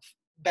about like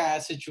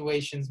bad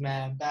situations,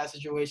 man, bad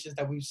situations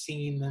that we've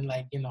seen and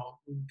like, you know,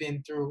 we've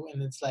been through.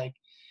 And it's like,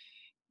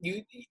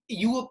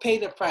 you will pay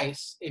the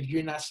price if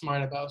you're not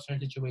smart about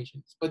certain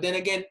situations. But then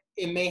again,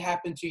 it may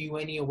happen to you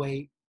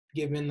anyway,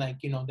 given like,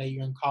 you know, that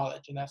you're in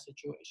college in that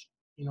situation.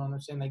 You know what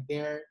I'm saying? Like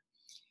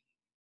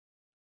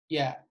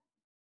yeah,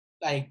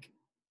 like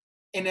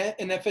in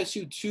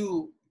FSU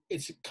too,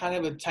 it's kind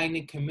of a tight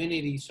knit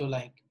community. So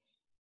like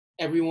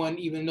everyone,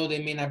 even though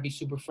they may not be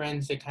super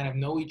friends, they kind of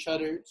know each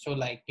other. So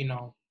like, you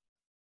know,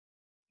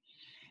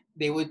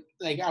 they would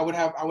like I would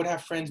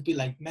have friends be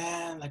like,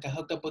 man, like I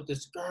hooked up with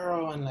this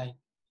girl and like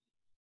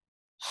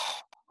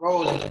bro,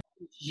 like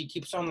she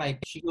keeps on like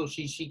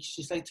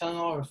she's like telling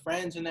all her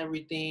friends and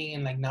everything,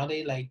 and like now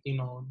they like, you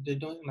know, they're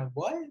doing like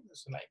what?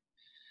 So like,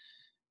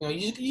 you know,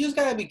 you just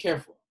gotta be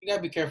careful. You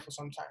gotta be careful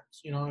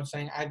sometimes. You know what I'm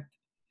saying?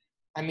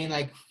 I mean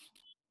like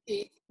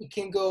it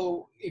can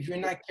go, if you're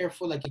not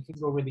careful, like it can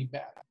go really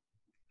bad.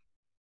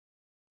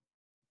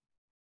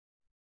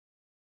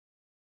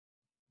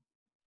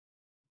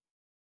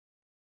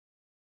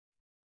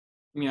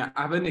 I mean, I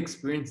haven't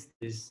experienced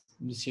this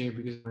year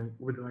because I'm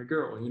with my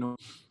girl, you know.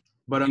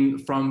 But I mean,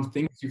 from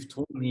things you've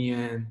told me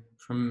and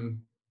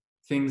from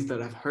things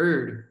that I've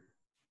heard,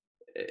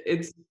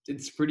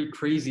 it's pretty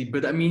crazy.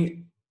 But I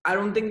mean, I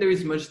don't think there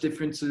is much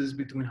differences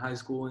between high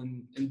school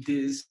and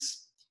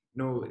this.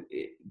 You know,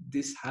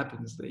 this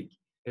happens. Like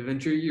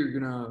eventually, you're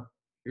gonna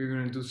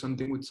do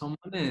something with someone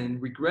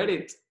and regret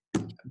it.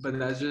 But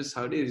that's just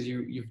how it is.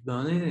 You've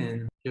done it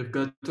and you've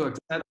got to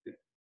accept it.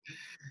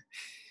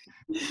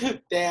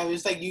 Damn,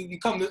 it's like you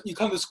come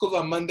to school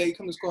on Monday. You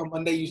come to school on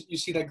Monday. You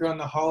see that girl in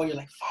the hall. You're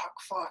like fuck.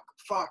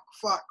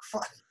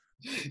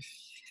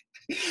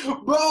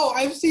 Bro,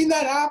 I've seen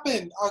that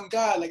happen. On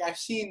God, like I've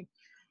seen.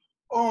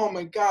 Oh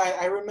my God,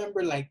 I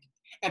remember like,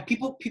 and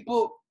people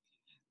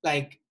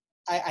like.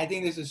 I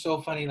think this is so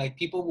funny. Like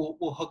people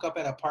will hook up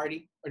at a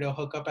party, or they'll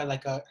hook up at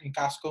like a in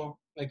Casco,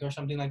 like or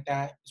something like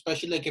that.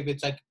 Especially like if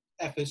it's like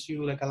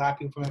FSU, like a lot of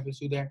people from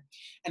FSU there.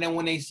 And then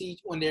when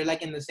they're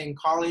like in the same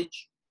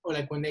college, or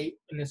like when they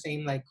in the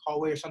same like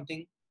hallway or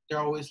something, they're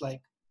always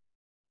like,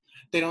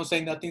 they don't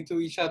say nothing to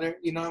each other.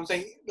 You know what I'm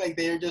saying? Like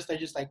they're just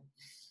like,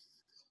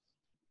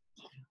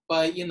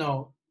 but you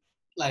know,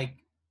 like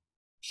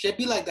shit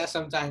be like that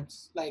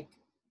sometimes. Like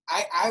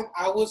I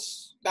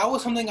was, that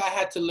was something I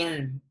had to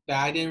learn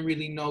that I didn't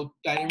really know.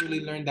 I didn't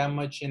really learn that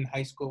much in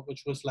high school,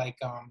 which was like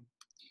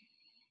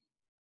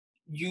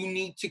you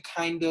need to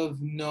kind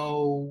of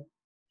know,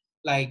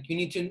 like you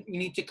need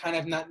to kind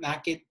of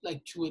not get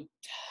like too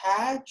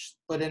attached,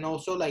 but then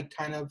also like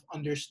kind of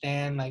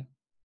understand like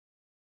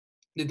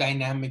the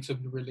dynamics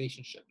of the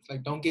relationships.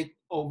 Like don't get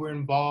over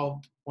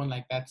involved when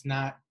like that's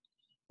not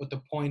what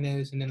the point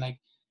is, and then like,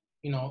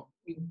 you know,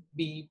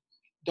 be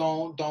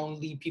don't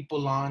lead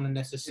people on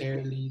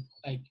unnecessarily.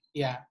 Like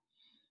yeah,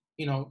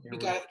 you know, Yeah, you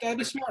gotta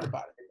be smart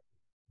about it.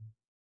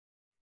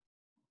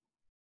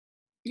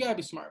 You gotta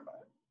be smart about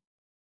it.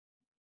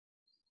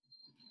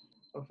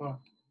 So far.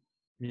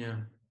 yeah.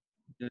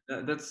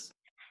 That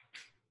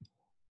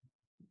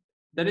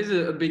is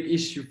a big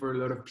issue for a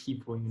lot of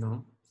people. You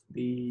know,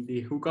 they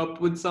hook up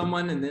with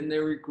someone and then they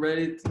regret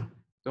it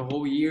the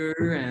whole year,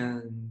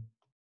 and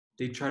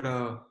they try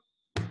to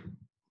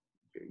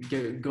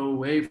go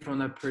away from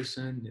that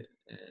person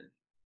and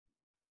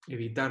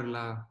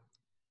evitarla.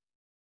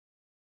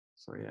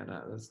 So yeah,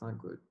 that's not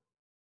good.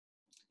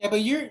 Yeah,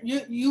 but you're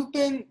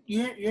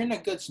in a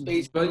good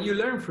space. But you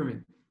learn from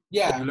it.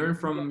 Yeah, You learn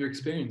from your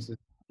experiences.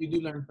 you do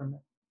learn from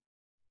it.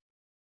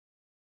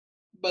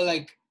 But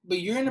like, but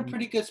you're in a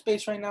pretty good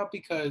space right now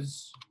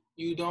because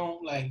you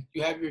don't like,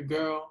 you have your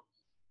girl,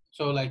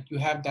 so like you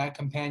have that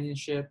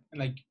companionship, and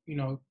like, you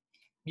know,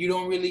 you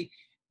don't really,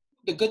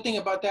 the good thing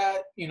about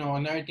that, you know,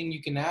 another thing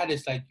you can add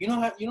is like you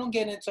don't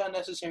get into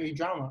unnecessary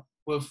drama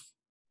with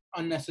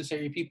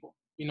unnecessary people.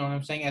 You know what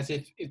I'm saying? As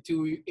if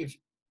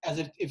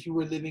you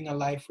were living a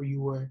life where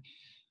you were,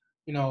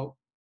 you know,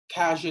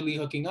 casually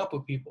hooking up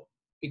with people.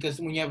 Because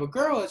when you have a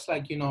girl, it's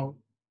like, you know,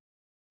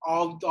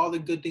 all the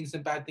good things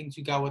and bad things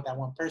you got with that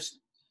one person.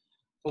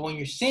 But when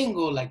you're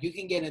single, like you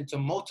can get into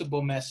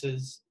multiple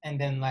messes,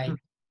 and then like,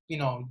 you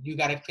know, you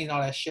got to clean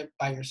all that shit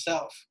by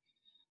yourself.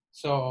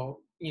 So,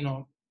 you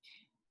know,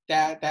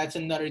 that's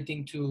another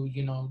thing to,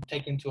 you know,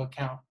 take into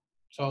account.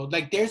 So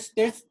like there's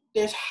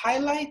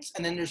highlights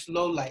and then there's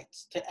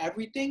lowlights to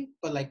everything,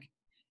 but like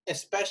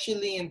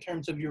especially in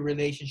terms of your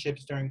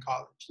relationships during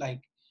college,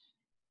 like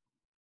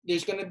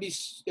there's gonna be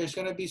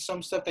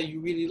some stuff that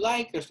you really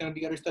like. There's gonna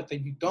be other stuff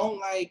that you don't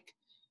like.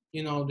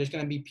 You know, there's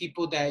gonna be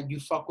people that you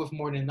fuck with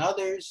more than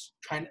others.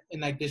 And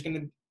like there's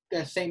gonna,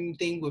 the same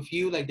thing with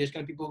you. Like there's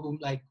gonna be people who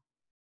like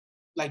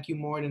you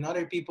more than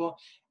other people,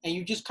 and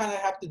you just kind of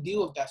have to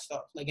deal with that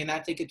stuff. Like, and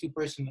not take it too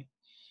personally.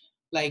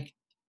 Like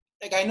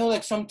I know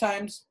like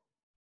sometimes,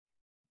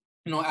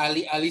 you know,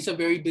 Ali's a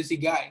very busy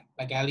guy.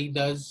 Like Ali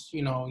does,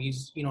 you know, he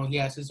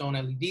has his own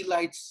LED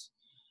lights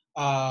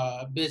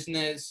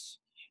business.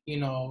 You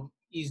know,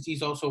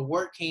 he's also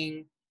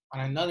working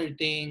on another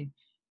thing.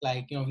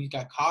 Like, you know, he's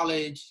got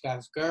college, he's got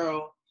his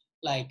girl.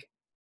 Like,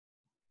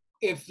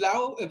 if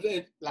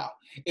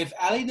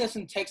Ali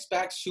doesn't text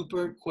back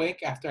super quick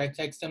after I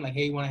text him, like,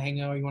 hey, you want to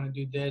hang out or you want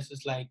to do this?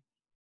 It's like,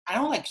 I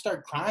don't like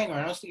start crying, or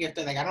I don't get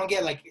that, like, I don't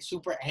get like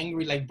super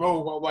angry, like, bro,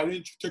 why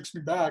didn't you text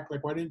me back?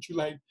 Like, why didn't you,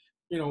 like,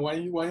 you know, why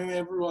don't you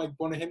ever like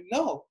want to hit?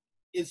 No,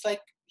 it's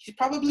like he's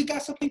probably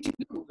got something to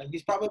do. Like,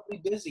 he's probably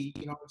busy.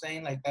 You know what I'm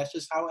saying? Like, that's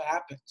just how it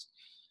happens.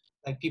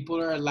 Like, people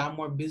are a lot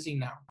more busy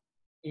now,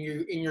 and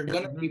you're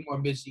gonna be more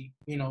busy.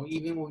 You know,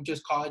 even with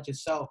just college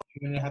itself,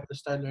 you're gonna have to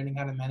start learning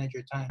how to manage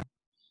your time.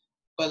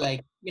 But,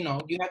 like, you know,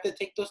 you have to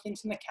take those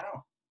things into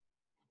account.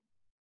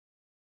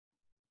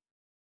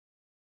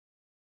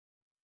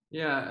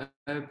 Yeah,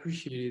 I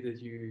appreciate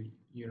that you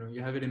know you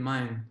have it in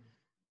mind.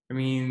 I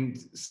mean,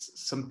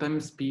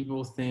 sometimes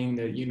people think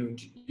that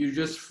you're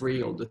just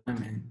free all the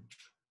time and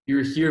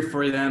you're here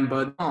for them,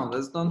 but no,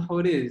 that's not how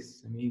it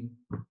is. I mean,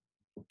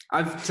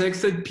 I've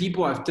texted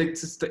people, I've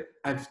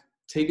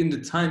taken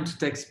the time to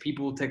text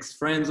people, text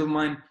friends of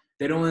mine.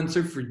 They don't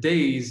answer for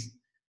days.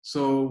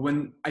 So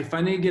when I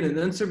finally get an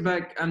answer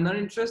back, I'm not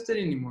interested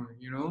anymore.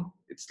 You know,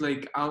 it's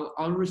like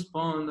I'll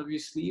respond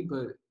obviously,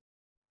 but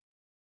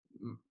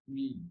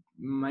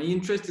my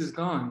interest is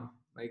gone.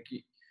 Like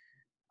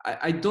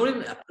I don't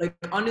even like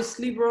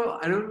honestly, bro.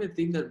 I don't even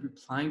think that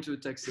replying to a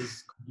text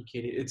is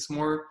complicated. It's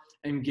more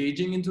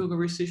engaging into a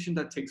conversation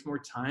that takes more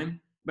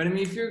time. But I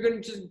mean, if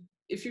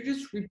you're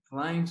just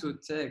replying to a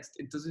text,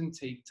 it doesn't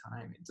take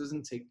time. It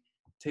doesn't take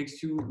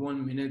takes you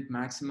 1 minute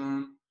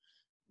maximum.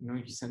 You know,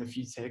 you send a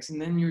few texts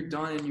and then you're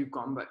done and you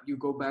come back. You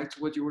go back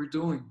to what you were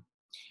doing.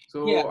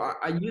 Yeah, So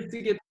I used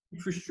to get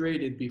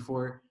frustrated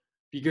before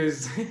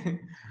because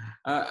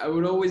I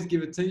would always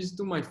give attention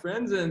to my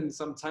friends, and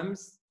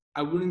sometimes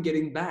I wouldn't get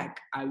it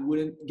back. I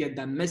wouldn't get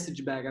that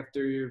message back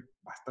after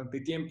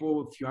bastante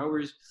tiempo, a few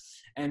hours.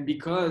 And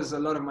because a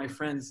lot of my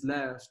friends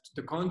left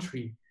the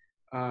country,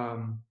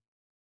 um,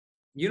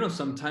 you know,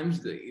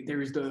 sometimes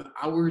there is the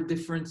hour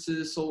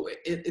differences. So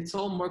it's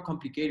all more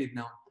complicated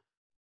now.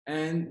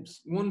 And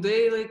one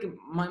day, like,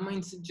 my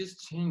mindset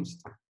just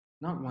changed.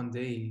 Not one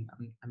day.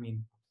 I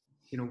mean,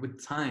 you know,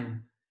 with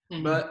time.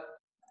 mm-hmm. But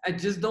I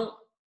just don't.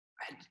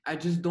 I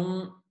just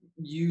don't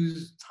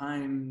use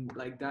time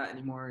like that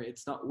anymore.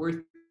 It's not worth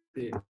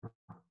it.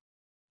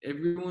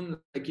 Everyone,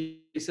 like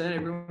you said,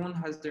 everyone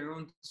has their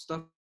own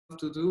stuff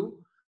to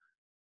do.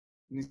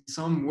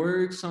 Some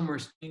work, some are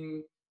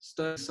studying,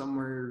 some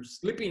are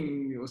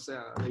sleeping. O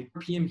sea, like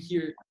 4 p.m.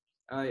 here,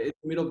 it's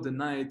middle of the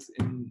night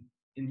in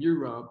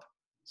Europe.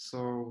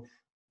 So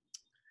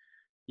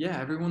yeah,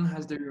 everyone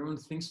has their own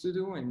things to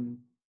do, and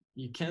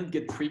you can't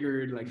get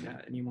triggered like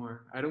that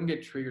anymore. I don't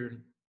get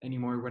triggered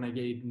anymore when I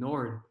get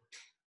ignored.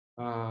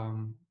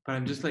 But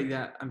I'm just like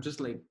that. I'm just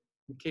like,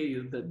 okay,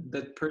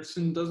 that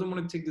person doesn't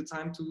want to take the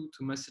time to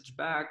message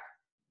back.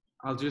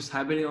 I'll just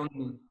have it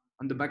on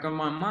the back of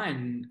my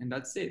mind, and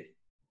that's it.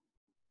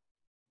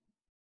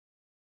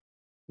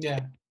 Yeah,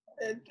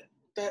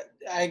 that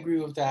I agree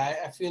with that.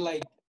 I feel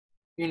like,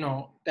 you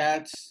know,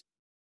 that's,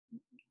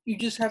 you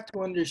just have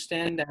to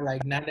understand that,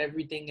 like, not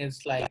everything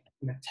is like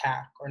an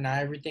attack, or not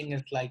everything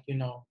is like, you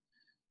know,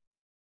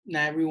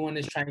 not everyone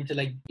is trying to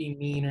like be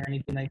mean or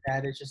anything like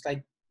that. It's just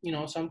like, you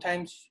know,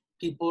 sometimes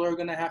people are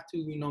gonna have to,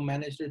 you know,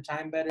 manage their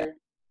time better.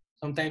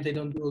 Sometimes they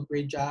don't do a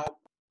great job,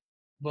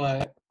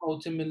 but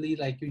ultimately,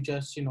 like, you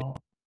just, you know,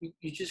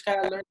 you just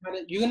gotta learn how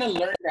to. You're gonna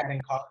learn that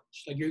in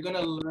college. Like, you're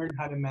gonna learn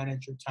how to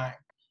manage your time.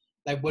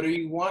 Like, whether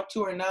you want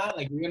to or not,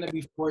 like, you're gonna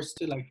be forced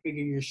to like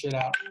figure your shit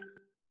out.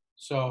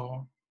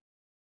 So,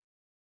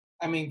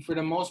 I mean, for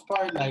the most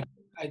part, like,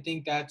 I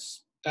think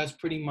that's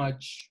pretty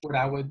much what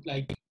I would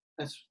like.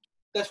 That's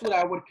that's what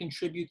I would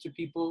contribute to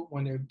people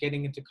when they're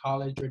getting into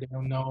college or they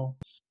don't know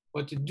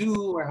what to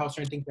do or how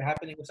certain things are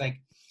happening. It's like,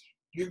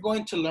 you're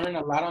going to learn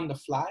a lot on the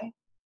fly,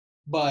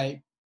 but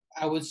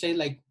I would say,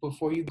 like,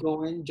 before you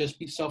go in, just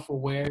be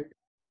self-aware.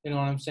 You know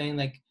what I'm saying?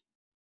 Like,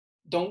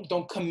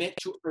 don't commit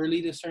too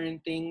early to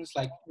certain things,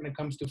 like when it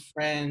comes to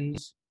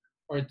friends,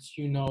 or it's,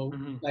 you know,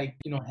 Mm-hmm. like,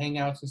 you know,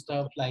 hangouts and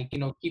stuff. Like, you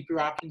know, keep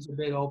your options a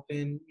bit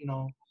open. You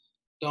know,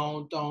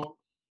 don't don't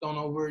don't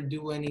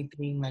overdo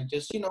anything. Like,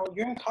 just, you know,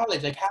 you're in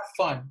college, like,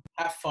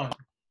 have fun.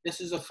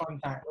 This is a fun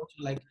time.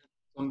 Like,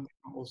 Something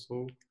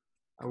also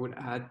I would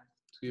add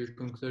to your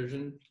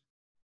conclusion: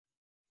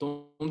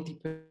 don't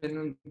depend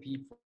on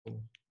people.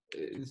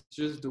 It's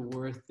just the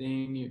worst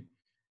thing.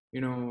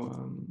 You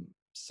know,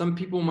 some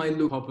people might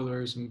look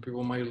popular, some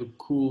people might look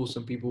cool,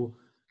 some people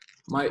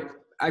might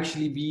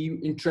actually be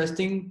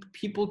interesting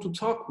people to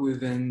talk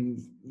with and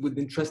with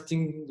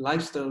interesting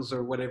lifestyles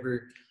or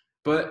whatever.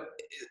 But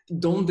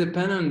don't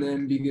depend on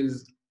them,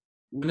 because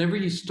whenever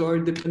you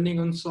start depending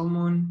on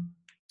someone,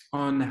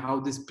 on how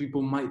these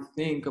people might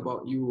think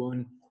about you,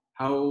 on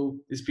how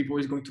these people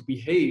is going to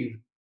behave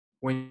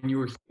when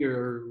you're here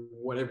or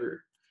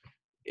whatever,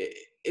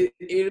 it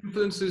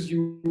influences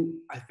you,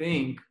 I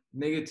think,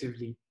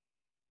 negatively,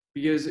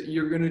 because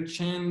you're going to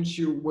change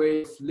your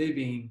way of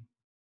living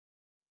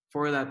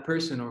for that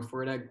person or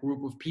for that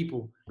group of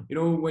people. You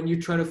know, when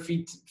you try to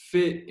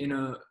fit in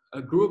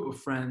a group of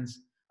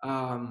friends,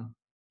 um,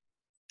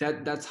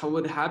 that's how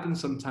it happens.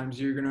 Sometimes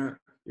you're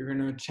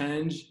gonna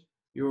change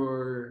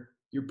your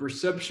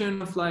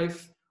perception of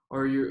life,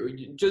 or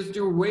just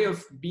your way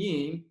of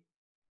being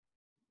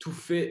to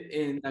fit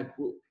in that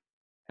group.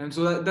 And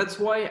so that's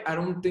why I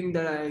don't think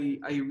that I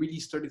really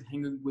started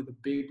hanging with a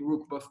big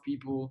group of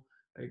people,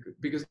 like,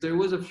 because there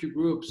was a few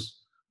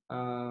groups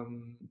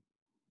um,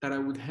 that I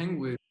would hang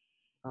with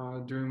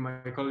during my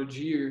college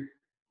year,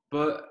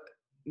 but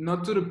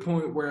not to the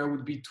point where I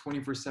would be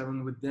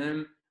 24/7 with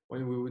them.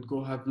 When we would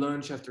go have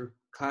lunch after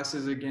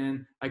classes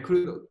again, I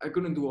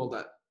couldn't do all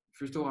that.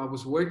 First of all, I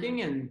was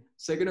working, and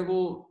second of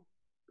all,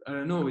 I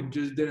don't know, it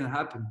just didn't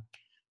happen.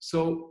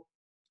 So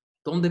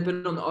don't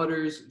depend on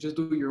others. Just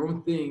do your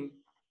own thing.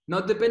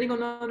 Not depending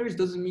on others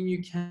doesn't mean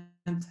you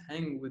can't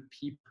hang with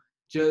people.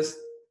 Just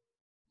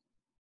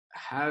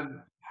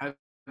have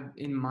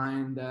in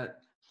mind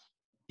that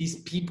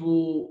these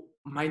people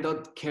might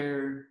not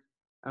care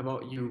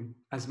about you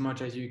as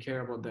much as you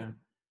care about them,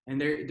 and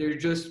they're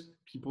just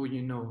people,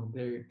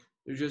 they're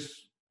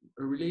just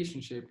a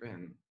relationship,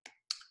 and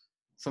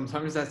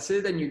sometimes that's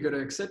it, and you gotta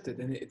accept it,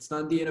 and it's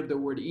not the end of the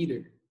world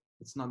either.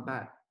 It's not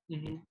bad.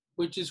 Mm-hmm.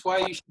 Which is why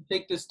you should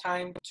take this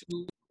time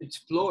to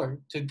explore,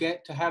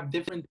 to have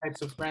different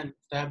types of friends,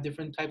 to have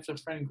different types of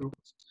friend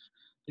groups.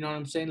 You know what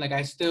I'm saying? Like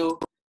I still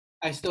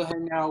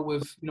hang out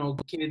with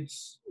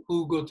kids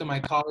who go to my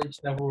college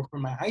that were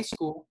from my high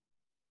school.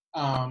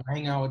 I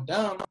hang out with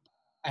them.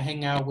 I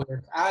hang out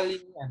with Ali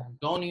and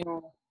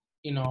Antonio.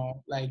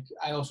 Like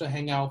I also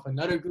hang out with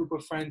another group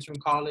of friends from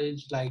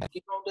college. Like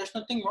there's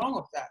nothing wrong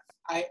with that.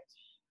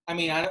 I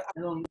mean, I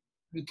don't.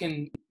 You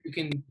can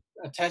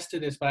attest to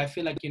this, but I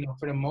feel like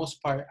for the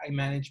most part, I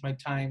manage my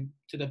time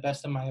to the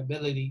best of my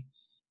ability,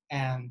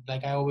 and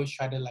like I always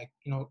try to like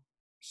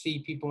see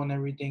people and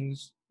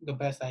everything's the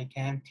best I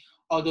can.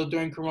 Although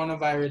during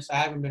coronavirus, I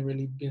haven't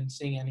been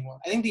seeing anyone.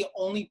 I think the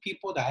only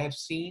people that I have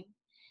seen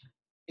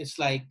is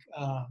like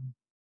I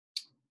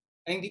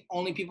think the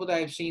only people that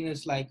I've seen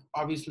is like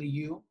obviously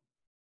you,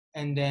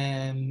 and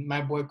then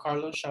my boy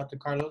Carlos. Shout out to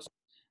Carlos,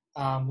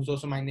 who's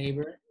also my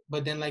neighbor.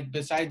 But then like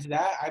besides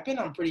that, I've been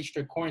on pretty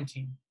strict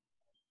quarantine.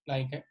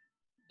 Like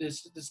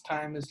this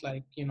time is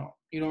like you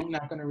don't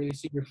not gonna really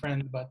see your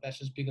friends, but that's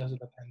just because of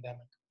the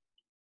pandemic.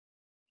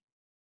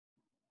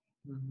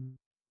 Mhm.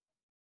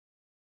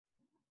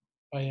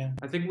 But yeah,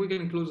 I think we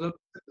can close up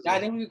this yeah, I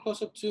episode. think we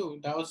close up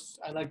too.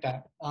 I like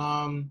that.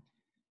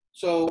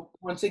 So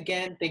once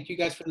again, thank you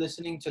guys for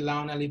listening to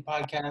Lau and Ali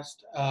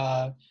podcast.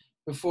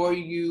 Before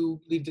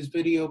you leave this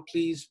video,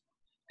 please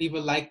leave a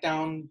like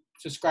down,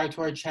 subscribe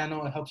to our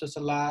channel. It helps us a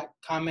lot.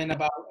 Comment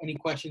about any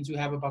questions you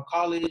have about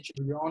college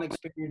or your own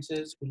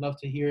experiences. We'd love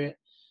to hear it.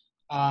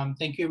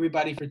 Thank you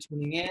everybody for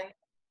tuning in.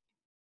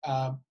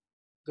 Uh,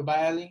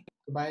 Goodbye, Ali.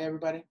 Goodbye,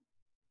 everybody.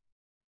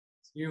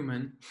 See you,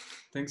 man.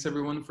 Thanks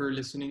everyone for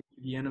listening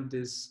to the end of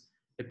this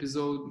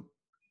episode,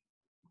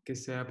 que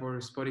sea por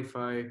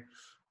Spotify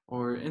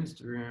or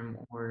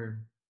Instagram or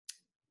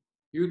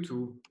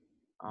YouTube.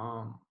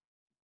 Um,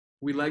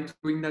 we like to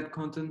bring that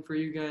content for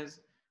you guys.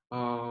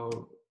 Uh,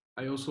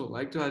 I also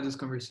like to have this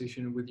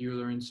conversation with you,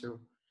 Lorenzo.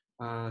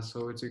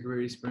 So it's a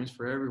great experience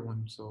for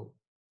everyone. So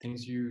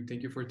thank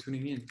you for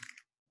tuning in.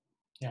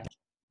 Yeah.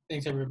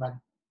 Thanks, everybody.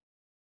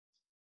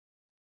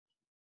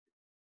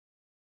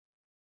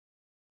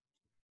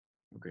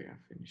 Okay,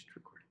 I finished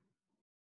recording.